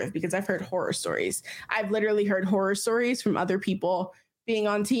supportive, because I've heard horror stories. I've literally heard horror stories from other people being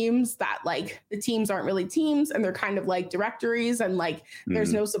on teams that like the teams aren't really teams, and they're kind of like directories, and like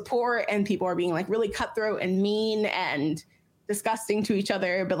there's no support, and people are being like really cutthroat and mean and disgusting to each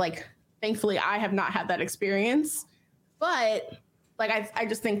other. But like, thankfully I have not had that experience. But like, I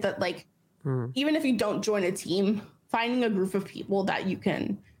just think that like, even if you don't join a team, finding a group of people that you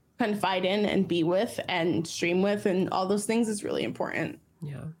can confide in and be with and stream with and all those things is really important.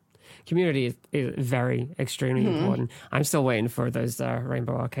 Yeah. Community is very extremely important. I'm still waiting for those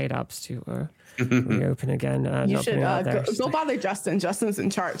Rainbow Arcade apps to reopen again. You should go bother Justin. Justin's in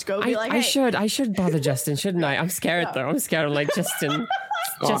charge. Go be like, hey. I should bother Justin, shouldn't I? I'm scared though. I'm scared. I'm like, Justin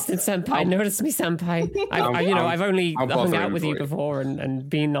senpai, notice me senpai. I've only hung out with you before and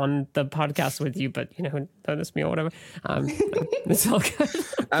been on the podcast with you, but notice me or whatever. It's all good.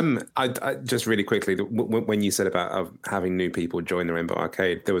 I just really quickly, when you said about having new people join the Rainbow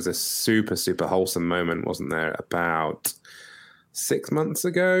Arcade, there was a super, super wholesome moment, wasn't there, about 6 months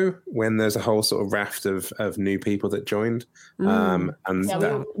ago, when there's a whole sort of raft of new people that joined. We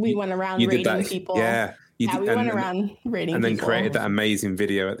went around rating people. Yeah. We went around rating and then people. created that amazing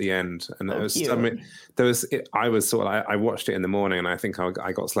video at the end. And it was, I watched it in the morning, and I think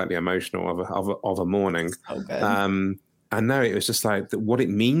I got slightly emotional of a morning. So good. And no, it was just like what it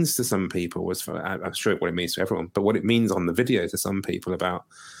means to some people was, I'm sure what it means to everyone, but what it means on the video to some people about,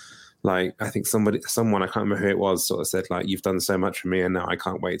 like, I think someone, I can't remember who it was, sort of said like, you've done so much for me, and now I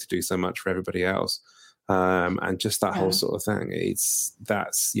can't wait to do so much for everybody else. And just that whole sort of thing.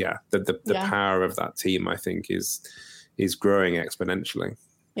 The power of that team, I think, is growing exponentially.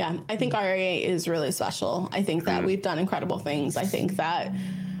 Yeah, I think RA is really special. I think that we've done incredible things. I think that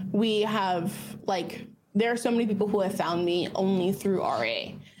we have, like, there are so many people who have found me only through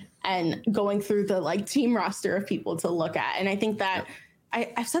RA and going through the like team roster of people to look at. And I think that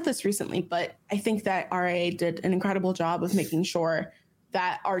I've said this recently, but I think that RA did an incredible job of making sure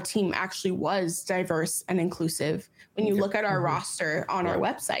that our team actually was diverse and inclusive. When you look at our roster on our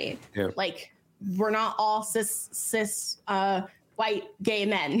website, like, we're not all cis white gay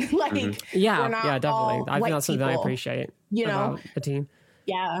men. Like, we're not definitely. I think that's something I appreciate. About the team.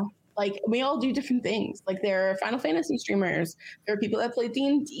 Yeah. Like, we all do different things. Like, there are Final Fantasy streamers. There are people that play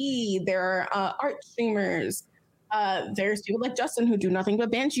D&D. There are art streamers. There's people like Justin who do nothing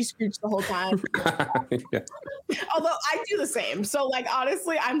but banshee screech the whole time. Yeah. Although I do the same. So like,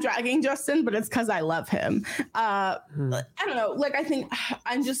 honestly, I'm dragging Justin, but it's because I love him. I don't know. Like, I think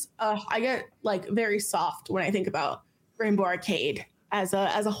I'm just, I get like very soft when I think about Rainbow Arcade as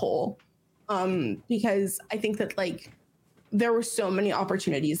a whole. Because I think that like there were so many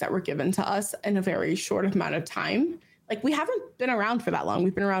opportunities that were given to us in a very short amount of time. Like, we haven't been around for that long.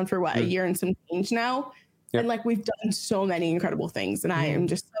 We've been around for a year and some change now. Yep. And like, we've done so many incredible things, and I am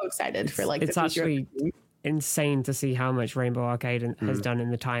just so excited for like. It's actually insane to see how much Rainbow Arcade has done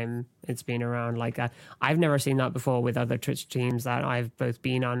in the time it's been around. Like, I've never seen that before with other Twitch teams that I've both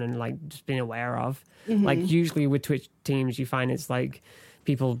been on and like just been aware of. Like, usually with Twitch teams, you find it's like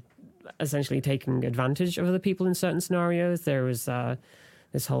people essentially taking advantage of other people in certain scenarios. There was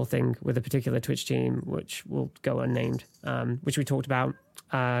this whole thing with a particular Twitch team, which will go unnamed, which we talked about.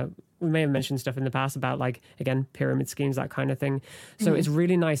 We may have mentioned stuff in the past about, like, again, pyramid schemes, that kind of thing. So it's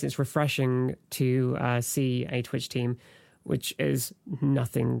really nice. It's refreshing to see a Twitch team which is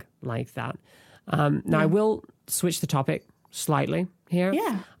nothing like that. Now, I will switch the topic slightly here.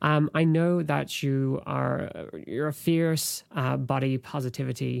 Yeah. I know that you're a fierce body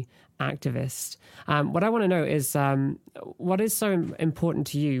positivity activist. What I want to know is what is so important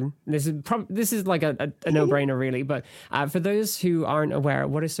to you? This is like a no-brainer, really. But for those who aren't aware,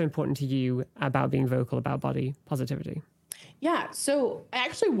 what is so important to you about being vocal about body positivity? Yeah, so I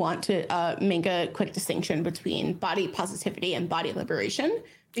actually want to make a quick distinction between body positivity and body liberation,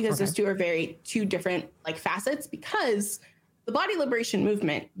 because those two are two different like facets. Because the body liberation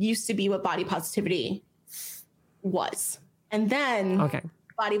movement used to be what body positivity was, and then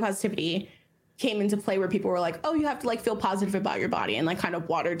body positivity came into play where people were like, oh, you have to like feel positive about your body, and like kind of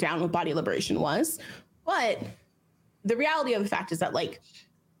watered down what body liberation was. But the reality of the fact is that like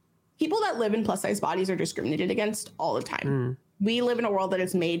people that live in plus size bodies are discriminated against all the time. We live in a world that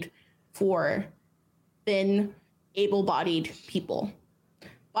is made for thin, able-bodied people.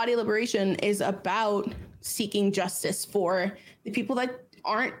 Body liberation is about seeking justice for the people that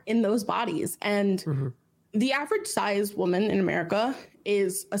aren't in those bodies. And the average size woman in America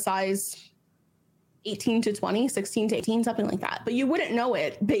is a size 18 to 20, 16 to 18, something like that. But you wouldn't know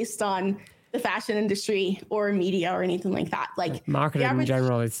it based on the fashion industry or media or anything like that. Like marketing in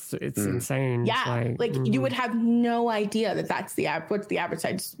general, it's insane. Yeah, like you would have no idea that that's what the average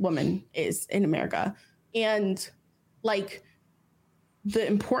size woman is in America. And like the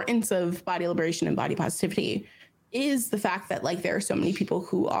importance of body liberation and body positivity is the fact that like there are so many people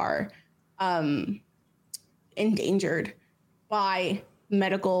who are endangered by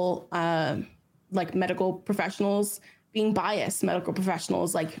medical professionals being biased, medical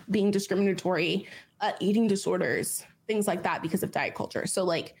professionals like being discriminatory, eating disorders, things like that because of diet culture. So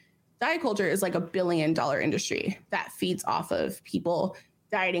like diet culture is like $1 billion industry that feeds off of people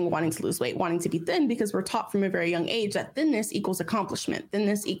dieting, wanting to lose weight, wanting to be thin, because we're taught from a very young age that thinness equals accomplishment.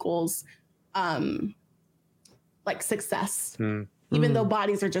 Thinness equals like success, even though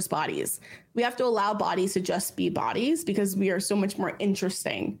bodies are just bodies. We have to allow bodies to just be bodies because we are so much more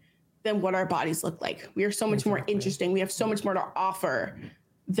interesting than what our bodies look like. We are so much more interesting. We have so much more to offer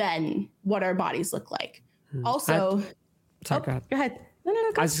than what our bodies look like. Also, go ahead. No,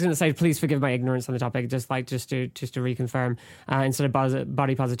 I was just going to say, please forgive my ignorance on the topic. Just to reconfirm, instead of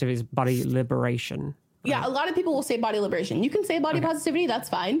body positivity, is body liberation. Yeah, a lot of people will say body liberation. You can say body positivity, that's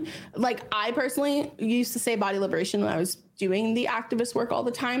fine. Like I personally used to say body liberation when I was doing the activist work all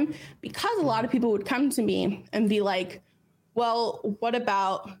the time, because a lot of people would come to me and be like, well, what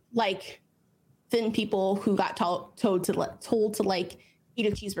about like thin people who got told to like eat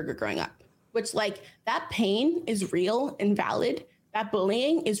a cheeseburger growing up? Which like that pain is real and valid. That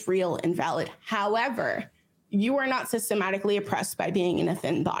bullying is real and valid. However, you are not systematically oppressed by being in a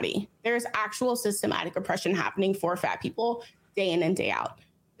thin body. There's actual systematic oppression happening for fat people day in and day out.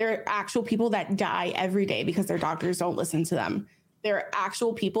 There are actual people that die every day because their doctors don't listen to them. There are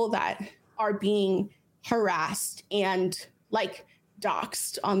actual people that are being harassed and like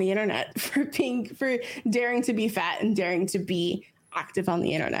doxxed on the internet for daring to be fat and daring to be active on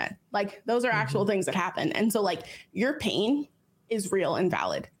the internet. Like those are actual things that happen. And so like your pain is real and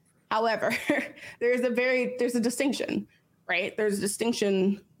valid. However, there's a distinction, right? There's a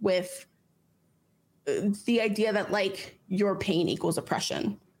distinction with the idea that like your pain equals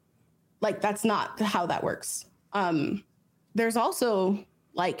oppression. Like that's not how that works. There's also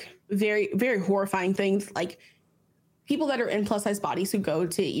like very, very horrifying things, like people that are in plus size bodies who go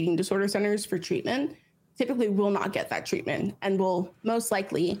to eating disorder centers for treatment typically will not get that treatment and will most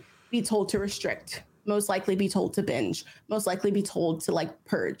likely be told to restrict, most likely be told to binge, most likely be told to like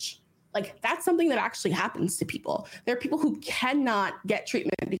purge. Like that's something that actually happens to people. There are people who cannot get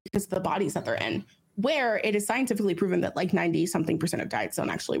treatment because of the bodies that they're in, where it is scientifically proven that like 90-something% of diets don't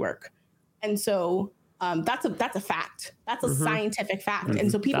actually work. And so that's a fact. That's a scientific fact.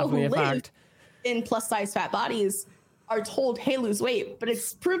 And so people who live in plus size fat bodies are told, hey, lose weight. But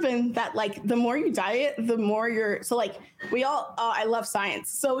it's proven that like the more you diet, the more so like we all, I love science.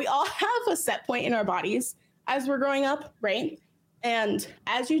 So we all have a set point in our bodies as we're growing up, right? And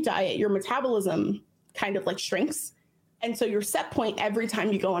as you diet, your metabolism kind of like shrinks. And so your set point every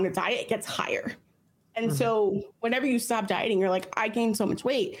time you go on a diet gets higher. And so whenever you stop dieting, you're like, I gained so much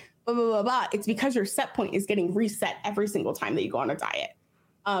weight, blah, blah, blah, blah. It's because your set point is getting reset every single time that you go on a diet.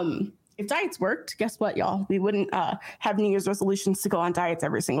 If diets worked, guess what, y'all? We wouldn't have New Year's resolutions to go on diets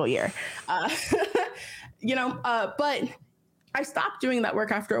every single year. But I stopped doing that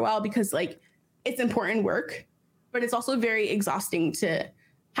work after a while because like it's important work, but it's also very exhausting to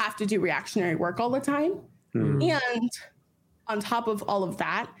have to do reactionary work all the time. And on top of all of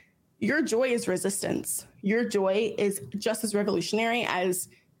that, your joy is resistance. Your joy is just as revolutionary as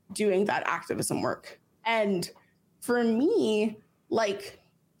doing that activism work. And for me, like,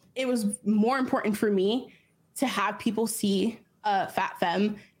 it was more important for me to have people see a fat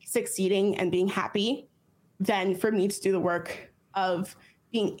femme succeeding and being happy than for me to do the work of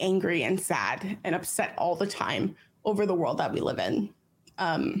being angry and sad and upset all the time over the world that we live in.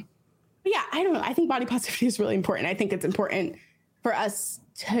 But yeah, I don't know. I think body positivity is really important. I think it's important for us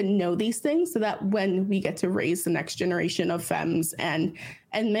to know these things so that when we get to raise the next generation of femmes and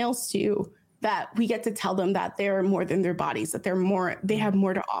males too, that we get to tell them that they're more than their bodies, that they have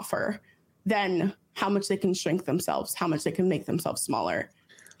more to offer than how much they can shrink themselves, how much they can make themselves smaller,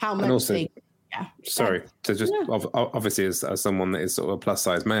 how much also, sorry. To just obviously as someone that is sort of a plus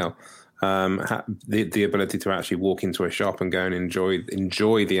size male, the ability to actually walk into a shop and go and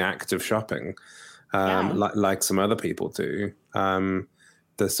enjoy the act of shopping, like some other people do.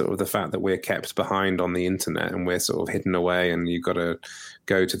 The sort of the fact that we're kept behind on the internet and we're sort of hidden away, and you've got to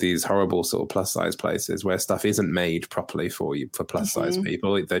go to these horrible sort of plus size places where stuff isn't made properly for plus size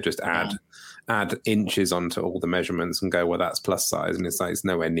people. They just add inches onto all the measurements and go, well, that's plus size, and it's like it's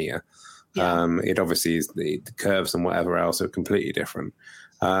nowhere near. It obviously is the curves and whatever else are completely different.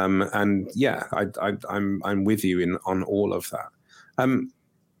 I'm with you on all of that.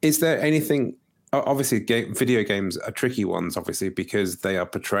 Is there anything? Obviously, video games are tricky ones, obviously, because they are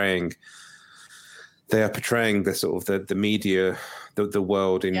portraying the sort of the media, the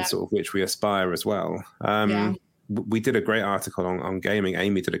world in sort of which we aspire as well. We did a great article on gaming.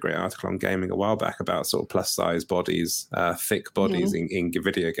 Amy did a great article on gaming a while back about sort of plus size bodies, thick bodies in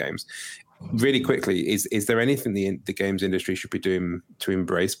video games. Really quickly, is there anything the games industry should be doing to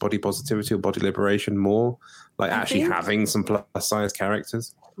embrace body positivity or body liberation more? Like actually having some plus size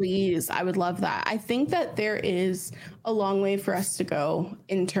characters? Please, I would love that. I think that there is a long way for us to go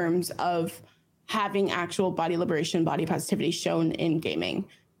in terms of having actual body liberation, body positivity shown in gaming.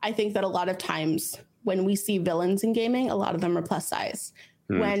 I think that a lot of times when we see villains in gaming, a lot of them are plus size.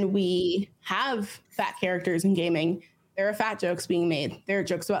 When we have fat characters in gaming, there are fat jokes being made. There are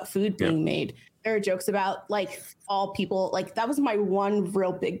jokes about food being made. There are jokes about like all people. Like that was my one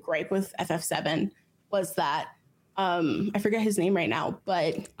real big gripe with FF7 was that I forget his name right now,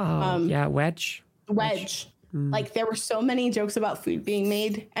 but Wedge. Like there were so many jokes about food being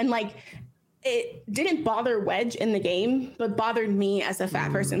made, and like it didn't bother Wedge in the game, but bothered me as a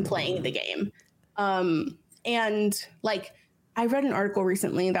fat person playing the game. And like I read an article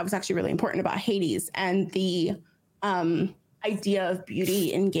recently that was actually really important about Hades and the idea of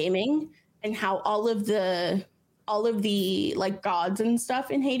beauty in gaming and how all of the like gods and stuff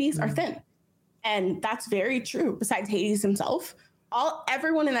in Hades are thin. And that's very true. Besides Hades himself,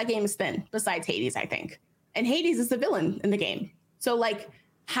 everyone in that game is thin besides Hades, I think. And Hades is the villain in the game. So like,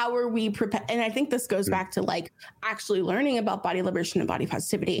 how are we and I think this goes back to like actually learning about body liberation and body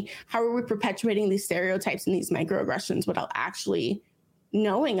positivity. How are we perpetuating these stereotypes and these microaggressions without actually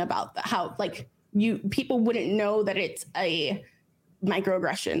knowing about how like people wouldn't know that it's a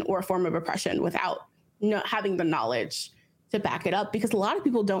microaggression or a form of oppression without having the knowledge to back it up, because a lot of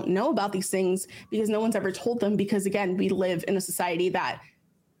people don't know about these things because no one's ever told them, because again, we live in a society that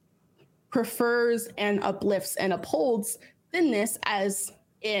prefers and uplifts and upholds thinness as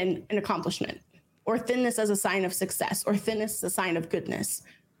an accomplishment, or thinness as a sign of success, or thinness as a sign of goodness.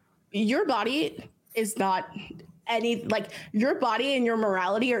 Your body is not your body and your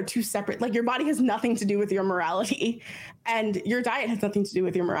morality are two separate. Like your body has nothing to do with your morality, and your diet has nothing to do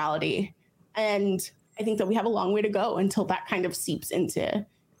with your morality. And I think that we have a long way to go until that kind of seeps into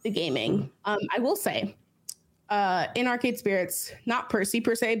the gaming. I will say, in Arcade Spirits, not Percy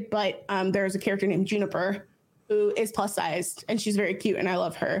per se, but there's a character named Juniper who is plus sized, and she's very cute, and I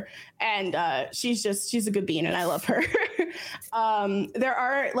love her. And she's a good bean, and I love her. There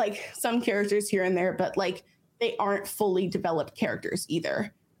are like some characters here and there, but like they aren't fully developed characters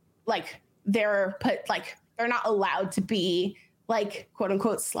either. Like they're not allowed to be like quote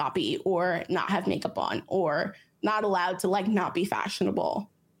unquote sloppy or not have makeup on or not allowed to like not be fashionable.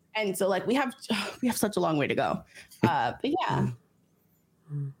 And so like we have such a long way to go. But yeah.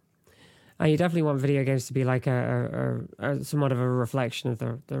 You definitely want video games to be like a somewhat of a reflection of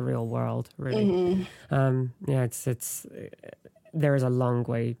the real world, really. Yeah, it's there is a long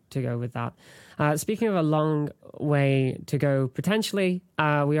way to go with that. Speaking of a long way to go, potentially,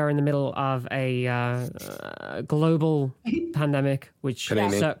 we are in the middle of a global pandemic, which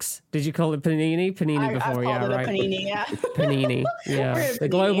sucks. Did you call it panini? Panini before, yeah, right? Panini, yeah. Panini, yeah. The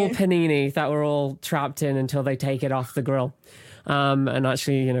global panini that we're all trapped in until they take it off the grill. And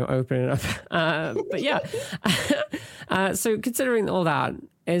actually, open it up. But yeah, so considering all that,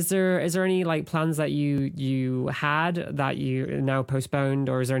 is there any like plans that you had that you now postponed,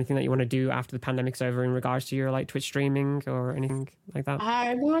 or is there anything that you want to do after the pandemic's over in regards to your like Twitch streaming or anything like that?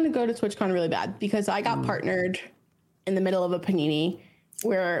 I want to go to TwitchCon really bad because I got partnered in the middle of a panini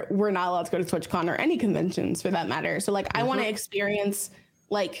where we're not allowed to go to TwitchCon or any conventions for that matter. So like I want to experience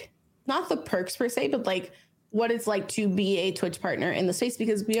like not the perks per se, but like what it's like to be a Twitch partner in the space,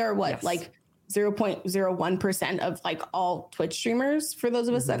 because we are like 0.01% of like all Twitch streamers for those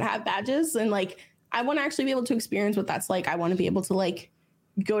of us that have badges. And like, I want to actually be able to experience what that's like. I want to be able to like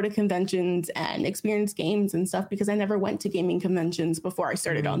go to conventions and experience games and stuff, because I never went to gaming conventions before I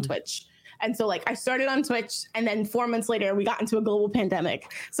started on Twitch. And so like I started on Twitch, and then 4 months later we got into a global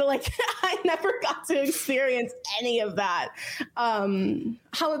pandemic. So like I never got to experience any of that.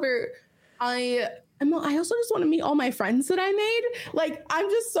 However, I also just want to meet all my friends that I made. Like, I'm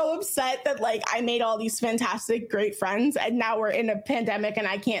just so upset that like I made all these fantastic, great friends, and now we're in a pandemic and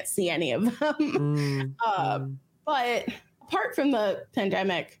I can't see any of them. But apart from the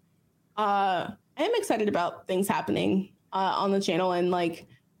pandemic, I am excited about things happening on the channel, and like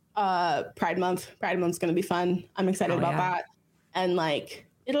Pride Month. Pride Month's gonna be fun. I'm excited about that, and like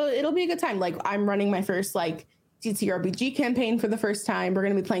it'll be a good time. Like I'm running my first like TTRPG campaign for the first time. We're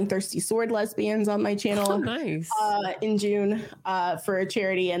going to be playing Thirsty Sword Lesbians on my channel. Oh, nice. In June for a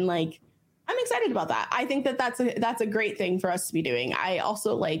charity. And like, I'm excited about that. I think that that's a great thing for us to be doing. I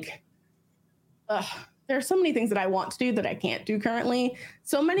also like, there are so many things that I want to do that I can't do currently.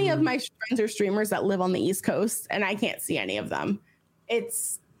 So many of my friends are streamers that live on the East Coast, and I can't see any of them.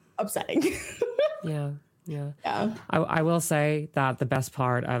 It's upsetting. Yeah. I will say that the best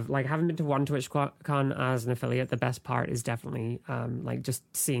part of like having been to one TwitchCon as an affiliate, the best part is definitely like just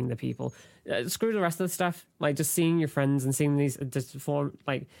seeing the people. Screw the rest of the stuff. Like just seeing your friends and seeing these just form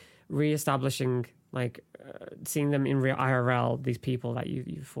like reestablishing like seeing them in real IRL. These people that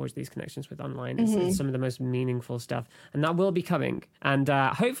you forged these connections with online is some of the most meaningful stuff, and that will be coming. And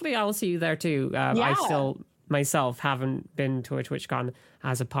hopefully I will see you there too. I still myself haven't been to a TwitchCon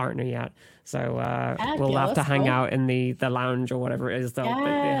as a partner yet, so we'll have to hang out in the lounge or whatever it is that they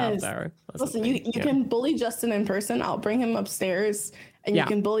have there. Listen, you can bully Justin in person. I'll bring him upstairs, and you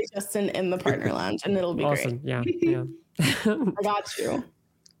can bully Justin in the partner lounge, and it'll be great. Yeah. I got you.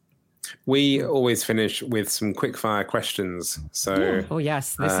 We always finish with some quick fire questions. So, oh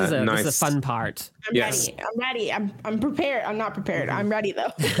yes, this is a fun part. I'm ready. I'm prepared. I'm not prepared. I'm ready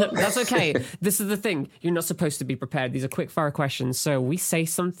though. That's okay. This is the thing. You're not supposed to be prepared. These are quick fire questions. So we say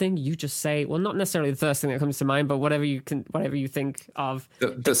something, you just say, well, not necessarily the first thing that comes to mind, but whatever you think of.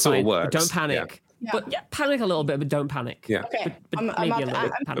 That sort of works. Don't panic. Yeah. But panic a little bit, but don't panic. Yeah. Okay. But maybe a little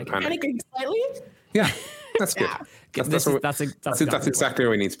bit panicking slightly. Yeah. That's good. That's exactly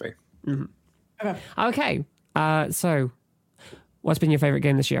where we need to be. Okay. So, what's been your favorite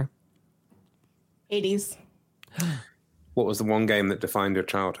game this year? 80s. What was the one game that defined your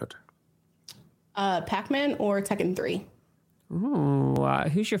childhood? Pac-Man or Tekken 3. Ooh,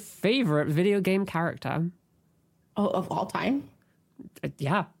 who's your favorite video game character? Oh, of all time?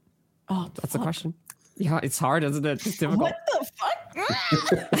 Yeah. Oh, that's the question. Yeah, it's hard, isn't it? It's difficult. What the fuck?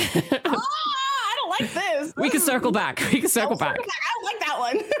 I don't like this. We can circle back. I don't like that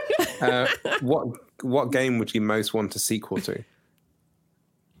one. What game would you most want a sequel to?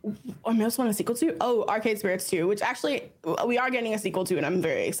 I most want a sequel to? Oh, Arcade Spirits 2, which actually we are getting a sequel to, and I'm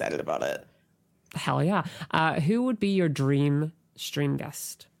very excited about it. Hell yeah. Who would be your dream stream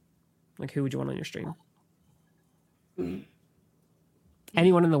guest? Like, who would you want on your stream?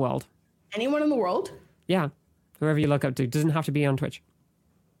 Anyone in the world. Anyone in the world? Yeah. Whoever you look up to. Doesn't have to be on Twitch.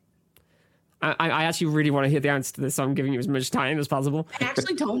 I actually really want to hear the answer to this, so I'm giving you as much time as possible. I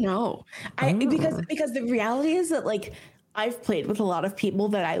actually don't know. Because the reality is that like I've played with a lot of people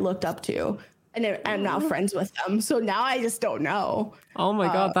that I looked up to, and I'm now friends with them. So now I just don't know. Oh my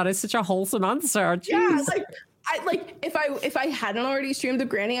god, that is such a wholesome answer. Jeez. Yeah, if I hadn't already streamed with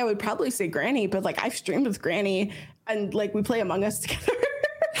Granny, I would probably say Granny. But like I've streamed with Granny, and like we play Among Us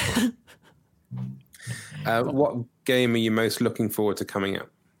together. What game are you most looking forward to coming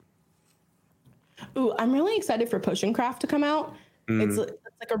out? Ooh, I'm really excited for Potion Craft to come out. It's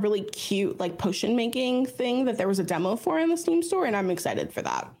like a really cute like potion making thing that there was a demo for in the Steam store, and I'm excited for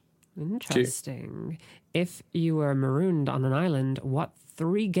that. Interesting. If you were marooned on an island, what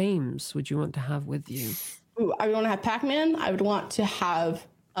 3 games would you want to have with you? Ooh, I would want to have Pac-Man. I would want to have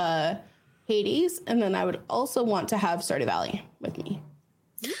Hades, and then I would also want to have Stardew Valley with me.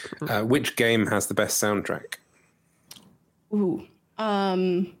 Which game has the best soundtrack? Ooh,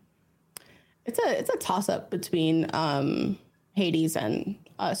 it's a toss up between Hades and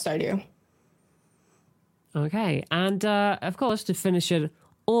Stardew. Okay, and of course, to finish it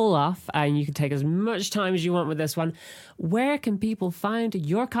all off, and you can take as much time as you want with this one, where can people find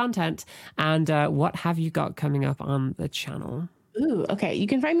your content, and what have you got coming up on the channel? Ooh, okay. You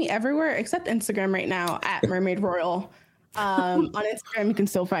can find me everywhere except Instagram right now at Mermaid Royal. On Instagram, you can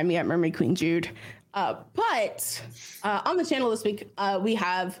still find me at Mermaid Queen Jude. But on the channel this week, we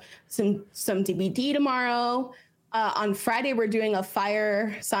have some DBD tomorrow. On Friday, we're doing a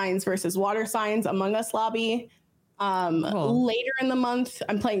fire signs versus water signs Among Us lobby. Later in the month,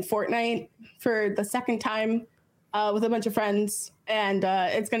 I'm playing Fortnite for the second time with a bunch of friends, and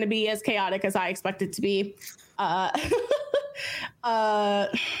it's going to be as chaotic as I expect it to be.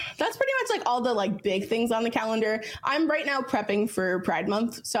 That's pretty much like all the like big things on the calendar. I'm right now prepping for Pride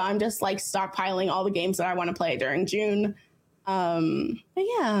Month, so I'm just like stockpiling all the games that I want to play during June. But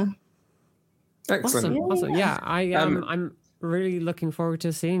yeah. Excellent. Awesome. Yeah, I'm really looking forward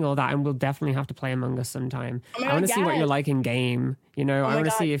to seeing all that, and we'll definitely have to play Among Us sometime. I want to see what you're like in game. You know, I want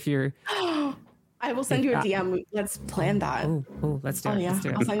to see if you're. I will send you a DM. Let's plan that. Oh, let's do it. Yeah. Let's do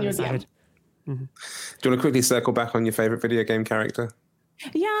it. I'll send you a DM. Mm-hmm. Do you want to quickly circle back on your favorite video game character?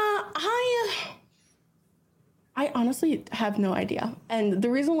 Yeah, I honestly have no idea. And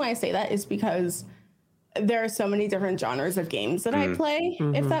the reason why I say that is because there are so many different genres of games that I play,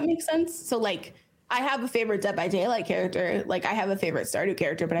 if that makes sense. So like I have a favorite Dead by Daylight character, like I have a favorite Stardew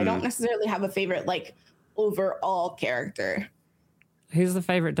character, but I don't necessarily have a favorite like overall character. Who's the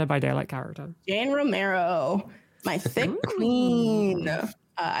favorite Dead by Daylight character? Jane Romero, my thick queen.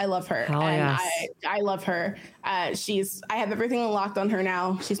 I love her. I love her. I have everything unlocked on her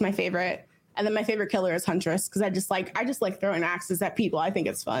now. She's my favorite. And then my favorite killer is Huntress, because I just like throwing axes at people. I think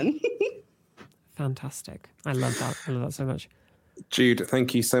it's fun. Fantastic. I love that. I love that so much. Jude,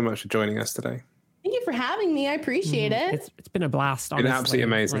 thank you so much for joining us today. Thank you for having me. I appreciate it. It's been a blast. Honestly. Been absolutely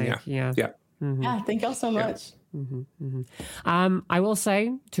amazing. Like, yeah. Yeah. Thank y'all so much. I will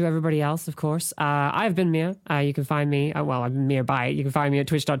say to everybody else, of course, I've been Mia. You can find me, I'm Mia Byte. You can find me at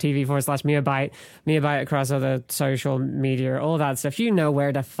twitch.tv/Mia Byte, Mia Byte across other social media, all that stuff. You know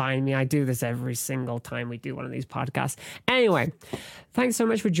where to find me. I do this every single time we do one of these podcasts. Anyway, thanks so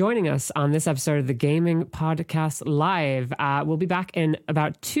much for joining us on this episode of the Gaming Podcast Live. We'll be back in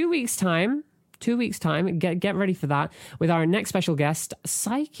about 2 weeks' time. Get ready for that with our next special guest,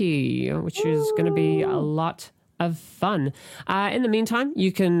 Psyche, which is going to be a lot of fun. In the meantime,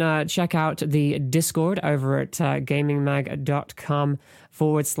 you can check out the Discord over at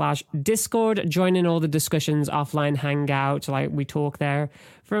gamingmag.com/Discord. Join in all the discussions, offline hangout. Like we talk there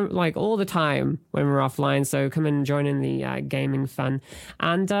from like all the time when we're offline. So come and join in the gaming fun.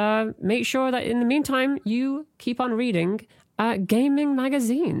 And make sure that in the meantime, you keep on reading Gaming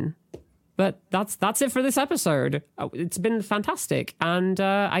Magazine. But that's it for this episode. It's been fantastic. And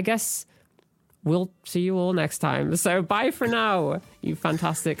I guess we'll see you all next time. So bye for now, you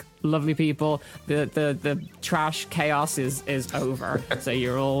fantastic, lovely people. The trash chaos is over. So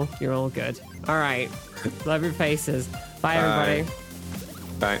you're all good. All right. Love your faces. Bye. Everybody.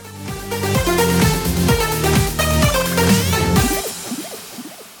 Bye.